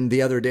 But then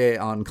the other day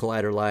on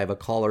Collider Live, a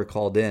caller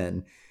called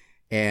in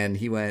and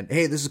he went,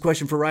 "Hey, this is a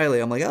question for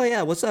Riley." I'm like, "Oh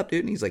yeah, what's up, dude?"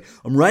 And he's like,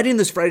 "I'm writing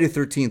this Friday the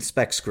 13th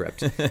spec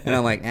script." And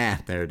I'm like,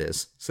 there it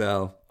is.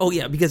 So Oh,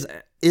 yeah, because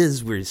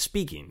as we're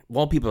speaking,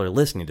 while people are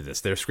listening to this,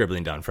 they're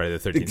scribbling down Friday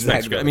the 13th spec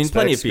Exactly. script. I mean, Spec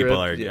plenty of people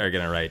script, are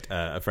going to write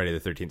a Friday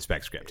the 13th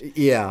spec script.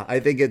 yeah, I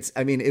think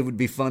it would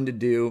be fun to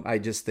do. I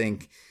just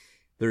think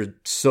there's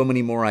so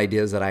many more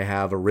ideas that I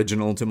have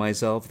original to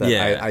myself that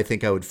Yeah. I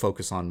think I would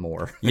focus on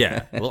more.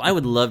 Yeah. Well, I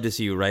would love to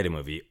see you write a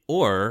movie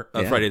or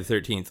a Yeah. Friday the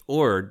 13th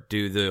or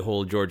do the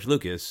whole George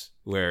Lucas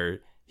where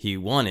he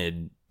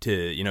wanted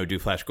to, do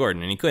Flash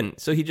Gordon and he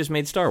couldn't. So he just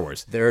made Star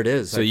Wars. There it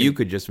is. So you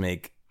could just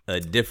make a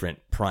different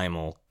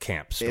primal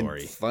camp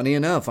story. And funny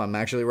enough, I'm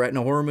actually writing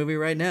a horror movie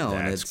right now.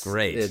 And That's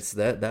great.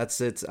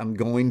 I'm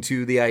going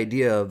to the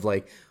idea of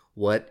like,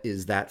 what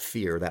is that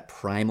fear, that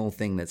primal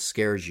thing that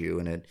scares you?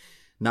 And it,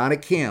 not a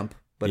camp,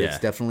 but it's Yeah.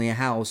 definitely a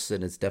house,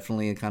 and it's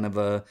definitely a kind of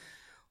a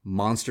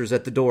monsters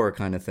at the door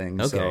kind of thing.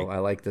 Okay. So I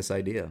like this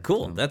idea.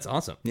 Cool. So, That's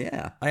awesome.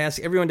 yeah. I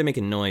ask everyone to make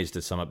a noise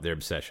to sum up their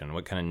obsession.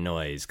 What kind of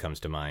noise comes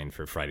to mind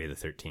for Friday the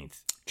 13th?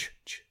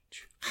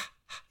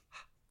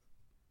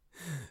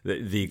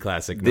 The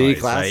classic The noise,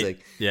 classic. right?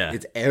 Yeah.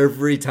 It's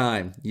every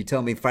time you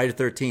tell me Friday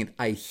the 13th,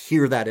 I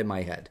hear that in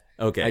my head.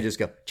 Okay. I just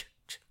go,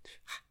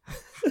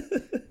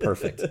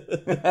 perfect.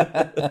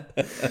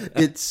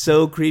 It's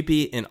so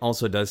creepy and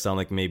also does sound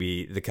like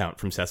maybe the Count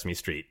from Sesame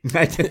Street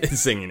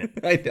is singing it.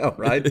 I know,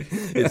 right?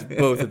 It's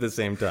both at the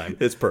same time.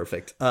 It's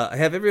perfect. I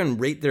have everyone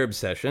rate their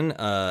obsession.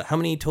 How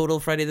many total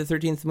Friday the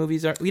 13th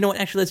movies are? You know what?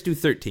 Actually, let's do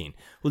 13.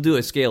 We'll do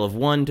a scale of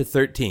 1 to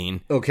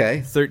 13.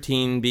 Okay.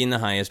 13 being the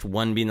highest,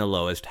 1 being the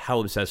lowest. How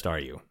obsessed are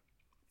you?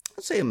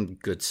 I'd say I'm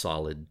good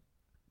solid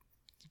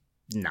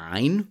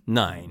 9,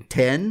 9.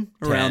 10,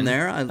 10. around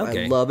there.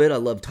 Okay. I love it. I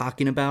love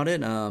talking about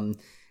it.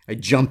 I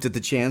jumped at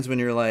the chance when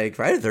you're like,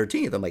 Friday the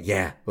 13th. I'm like,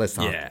 yeah, let's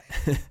talk. Yeah.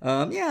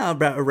 Yeah,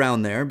 about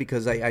around there,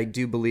 because I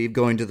do believe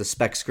going to the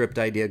spec script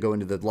idea, going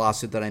to the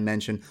lawsuit that I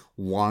mentioned,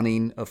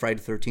 wanting a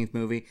Friday the 13th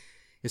movie,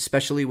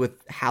 especially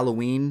with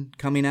Halloween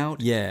coming out.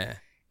 Yeah.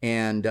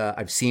 And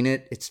I've seen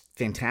it. It's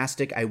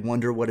fantastic. I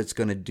wonder what it's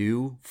going to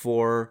do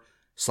for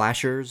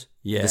slashers,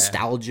 Yeah.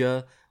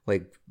 nostalgia,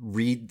 like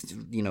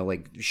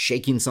like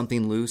shaking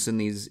something loose in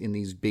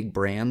these big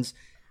brands.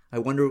 I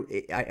wonder.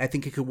 I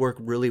think it could work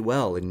really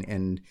well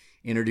and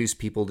introduce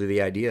people to the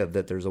idea of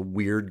that there's a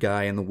weird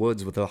guy in the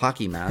woods with a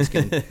hockey mask,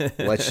 and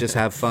let's just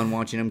have fun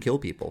watching him kill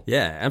people.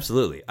 Yeah,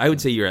 absolutely. I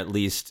would say you're at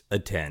least a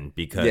 10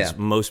 because Yeah.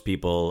 most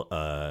people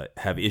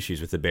have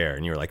issues with the bear,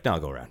 and you're like, no, I'll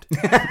go around.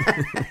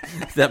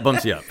 That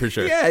bumps you up for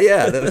sure.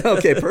 Yeah.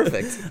 Okay,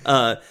 perfect.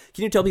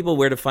 Can you tell people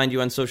where to find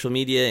you on social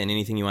media and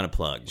anything you want to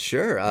plug?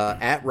 Sure.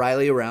 At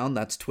Riley Around,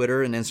 that's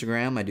Twitter and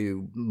Instagram. I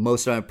do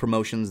most of my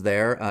promotions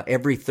there.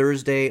 Every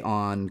Thursday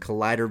on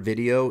Collider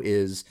Video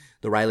is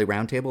the Riley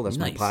Roundtable. That's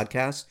Nice. my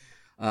podcast,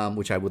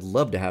 which I would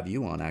love to have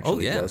you on,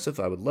 actually, Oh, yeah. Joseph.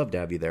 I would love to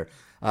have you there.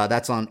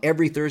 That's on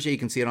every Thursday. You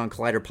can see it on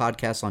Collider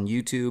Podcast on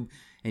YouTube,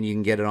 and you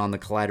can get it on the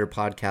Collider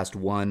Podcast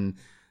 1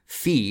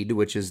 feed,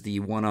 which is the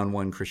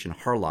one-on-one Christian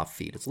Harloff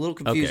feed. It's a little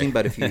confusing, Okay.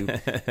 but if you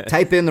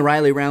type in the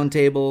Riley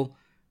Roundtable,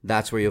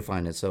 that's where you'll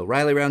find it. So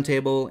Riley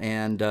Roundtable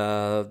and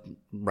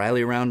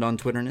Riley Around on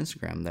Twitter and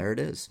Instagram. There it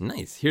is.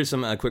 Nice. Here's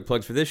some quick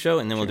plugs for this show,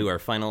 and then we'll do our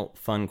final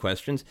fun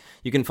questions.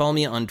 You can follow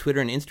me on Twitter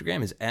and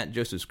Instagram is at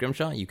Joseph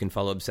Scrimshaw. You can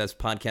follow Obsessed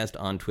Podcast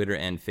on Twitter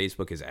and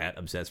Facebook is at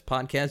Obsessed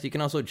Podcast. You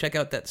can also check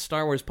out that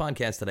Star Wars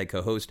podcast that I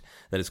co-host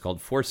that is called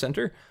Force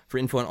Center. For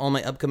info on all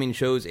my upcoming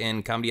shows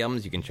and comedy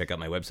albums, you can check out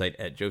my website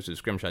at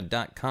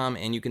josephscrimshaw.com,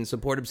 and you can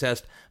support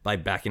Obsessed by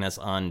backing us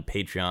on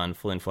Patreon.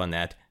 Full info on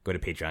that, go to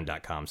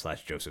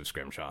patreon.com/Joseph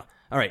Scrimshaw.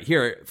 All right,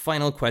 here are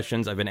final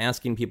questions. I've been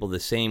asking people the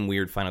same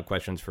weird final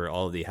questions for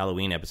all of the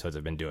Halloween episodes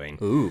I've been doing.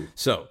 Ooh.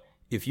 So,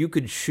 if you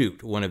could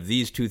shoot one of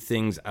these two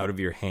things out of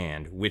your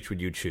hand, which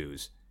would you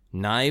choose?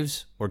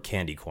 Knives or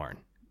candy corn?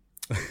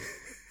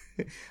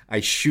 I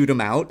shoot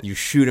them out. You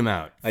shoot them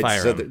out.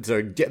 Fire so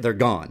 'em. they're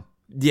gone.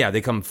 Yeah,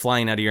 they come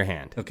flying out of your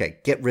hand. Okay,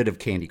 get rid of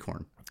candy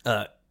corn.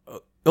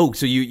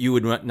 So you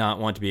would not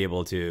want to be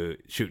able to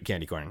shoot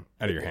candy corn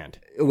out of your hand.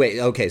 Wait,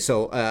 okay,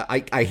 so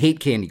I hate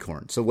candy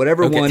corn. So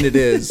whatever one it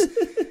is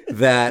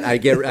that I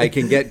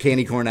can get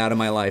candy corn out of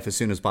my life as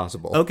soon as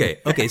possible. Okay,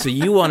 so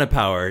you want a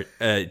power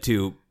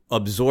to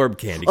absorb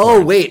candy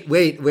corn. Oh, wait.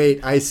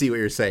 I see what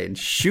you're saying.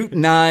 Shoot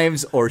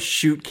knives or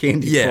shoot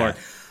candy Yeah. corn.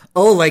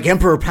 Oh, like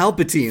Emperor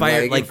Palpatine.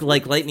 Fire like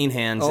lightning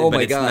hands, Oh but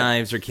my it's God.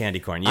 knives or candy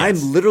corn. Yes.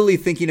 I'm literally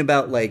thinking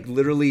about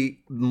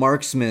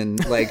marksman,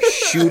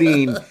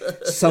 shooting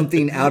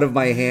something out of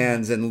my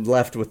hands and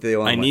left with the.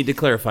 I need to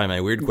clarify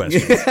my weird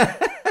questions.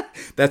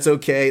 That's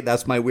okay.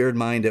 That's my weird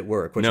mind at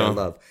work, which I No.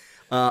 love.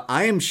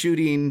 I am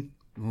shooting.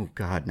 Oh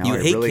God! Now You I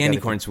hate really candy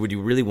gotta corn, so would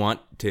you really want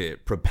to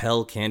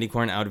propel candy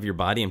corn out of your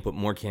body and put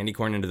more candy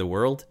corn into the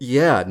world?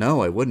 Yeah,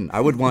 no, I wouldn't. I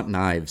would want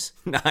knives.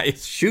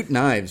 Nice. Shoot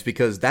knives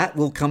because that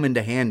will come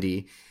into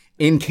handy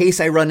in case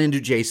I run into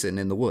Jason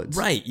in the woods.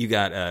 Right. You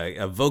got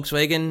a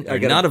Volkswagen, or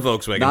got not a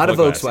Volkswagen. not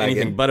full a gas, Volkswagen.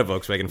 anything but a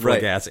Volkswagen full Right.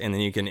 gas, and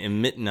then you can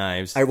emit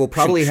knives. I will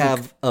probably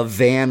have a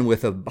van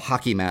with a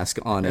hockey mask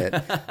on it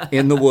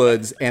in the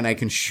woods, and I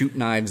can shoot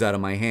knives out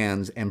of my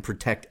hands and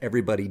protect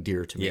everybody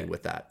dear to me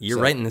with that. You're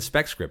So, writing the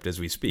spec script as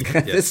we speak.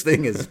 Yes. This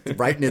thing is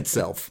writing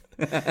itself.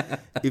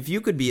 If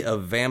you could be a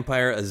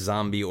vampire, a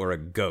zombie, or a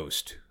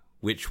ghost,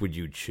 which would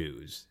you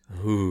choose?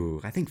 Ooh,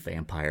 I think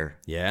vampire.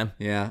 Yeah?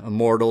 Yeah,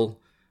 immortal.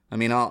 I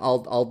mean,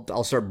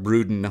 I'll start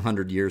brooding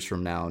 100 years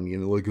from now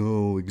and like,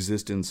 oh,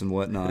 existence and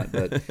whatnot.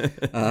 But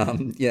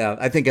yeah,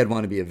 I think I'd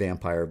want to be a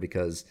vampire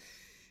because,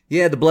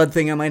 yeah, the blood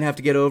thing I might have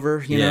to get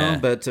over, you know,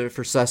 but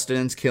for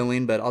sustenance,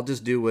 killing. But I'll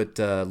just do what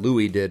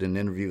Louis did in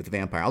Interview with the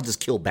Vampire. I'll just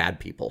kill bad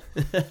people.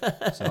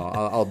 So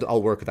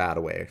I'll work that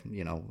away,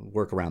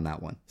 work around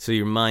that one. So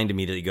your mind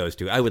immediately goes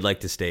to, I would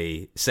like to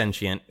stay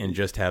sentient and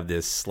just have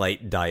this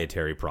slight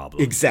dietary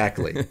problem.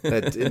 Exactly.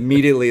 That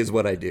immediately is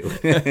what I do.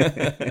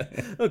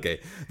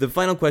 Okay. The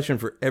final question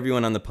for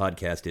everyone on the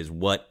podcast is,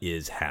 what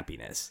is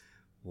happiness?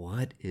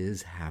 What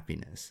is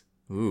happiness?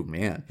 Ooh,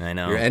 man. I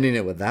know. You're ending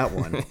it with that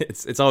one.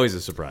 It's always a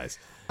surprise.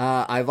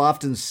 I've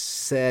often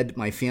said,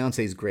 my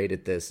fiance is great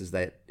at this, is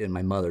that, and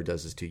my mother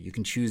does this too, you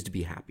can choose to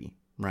be happy,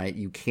 right?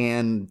 You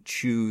can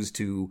choose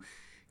to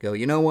go,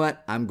 you know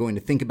what? I'm going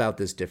to think about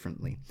this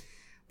differently.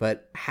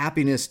 But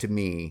happiness to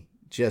me,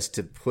 just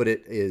to put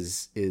it,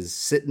 is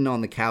sitting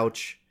on the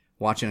couch,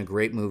 watching a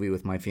great movie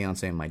with my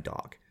fiance and my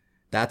dog.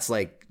 That's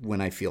like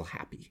when I feel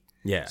happy.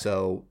 Yeah.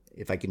 So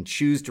if I can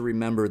choose to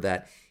remember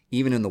that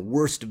even in the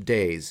worst of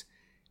days,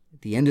 at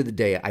the end of the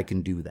day, I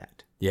can do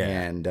that. Yeah.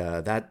 And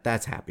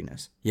that's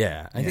happiness.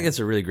 Yeah, I think that's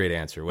a really great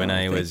answer. When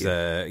I thank was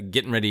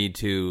getting ready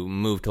to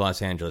move to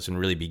Los Angeles and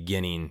really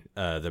beginning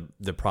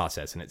the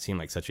process, and it seemed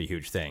like such a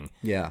huge thing.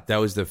 Yeah. That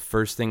was the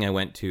first thing I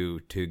went to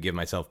give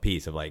myself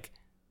peace of like,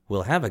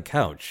 we'll have a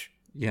couch.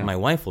 Yeah. My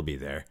wife will be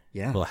there.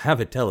 Yeah. We'll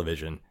have a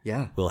television.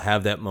 Yeah. We'll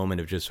have that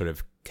moment of just sort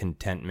of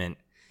contentment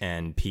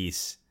and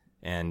peace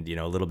and,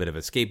 a little bit of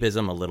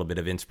escapism, a little bit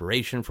of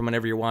inspiration from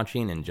whatever you're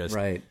watching, and just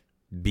Right.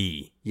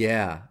 be.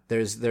 Yeah.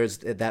 There's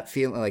that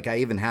feeling, like I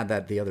even had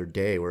that the other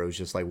day where it was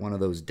just like one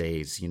of those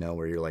days,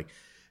 where you're like,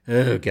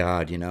 oh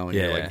God, and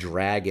you're like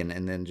dragging,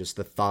 and then just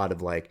the thought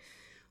of like,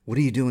 what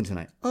are you doing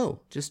tonight? Oh,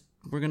 just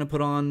we're going to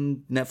put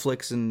on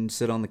Netflix and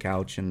sit on the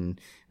couch,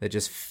 and that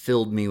just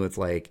filled me with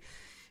like,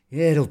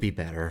 it'll be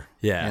better.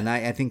 Yeah. And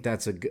I think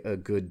that's a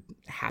good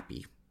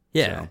happy.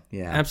 Yeah. So,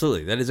 yeah.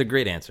 Absolutely. That is a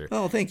great answer.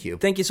 Oh, thank you.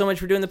 Thank you so much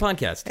for doing the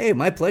podcast. Hey,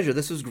 my pleasure.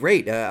 This was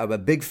great. I'm a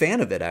big fan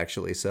of it,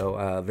 actually.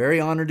 So very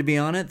honored to be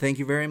on it. Thank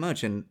you very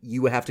much. And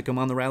you have to come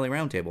on the Rally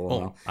Roundtable.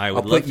 Oh, I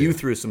would I'll love put you to.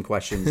 through some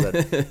questions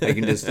that I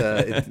can just,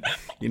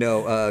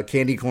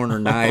 candy corner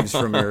knives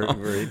from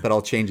but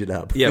I'll change it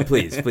up. Yeah,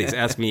 please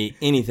ask me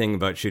anything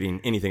about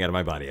shooting anything out of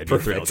my body. I'd be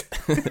thrilled.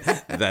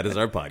 That is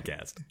our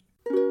podcast.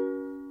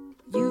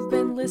 You've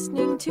been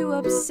listening to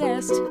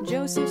Obsessed.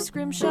 Joseph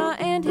Scrimshaw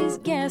and his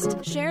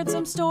guest shared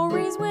some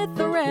stories with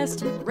the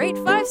rest. Rate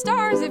 5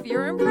 stars if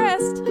you're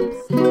impressed.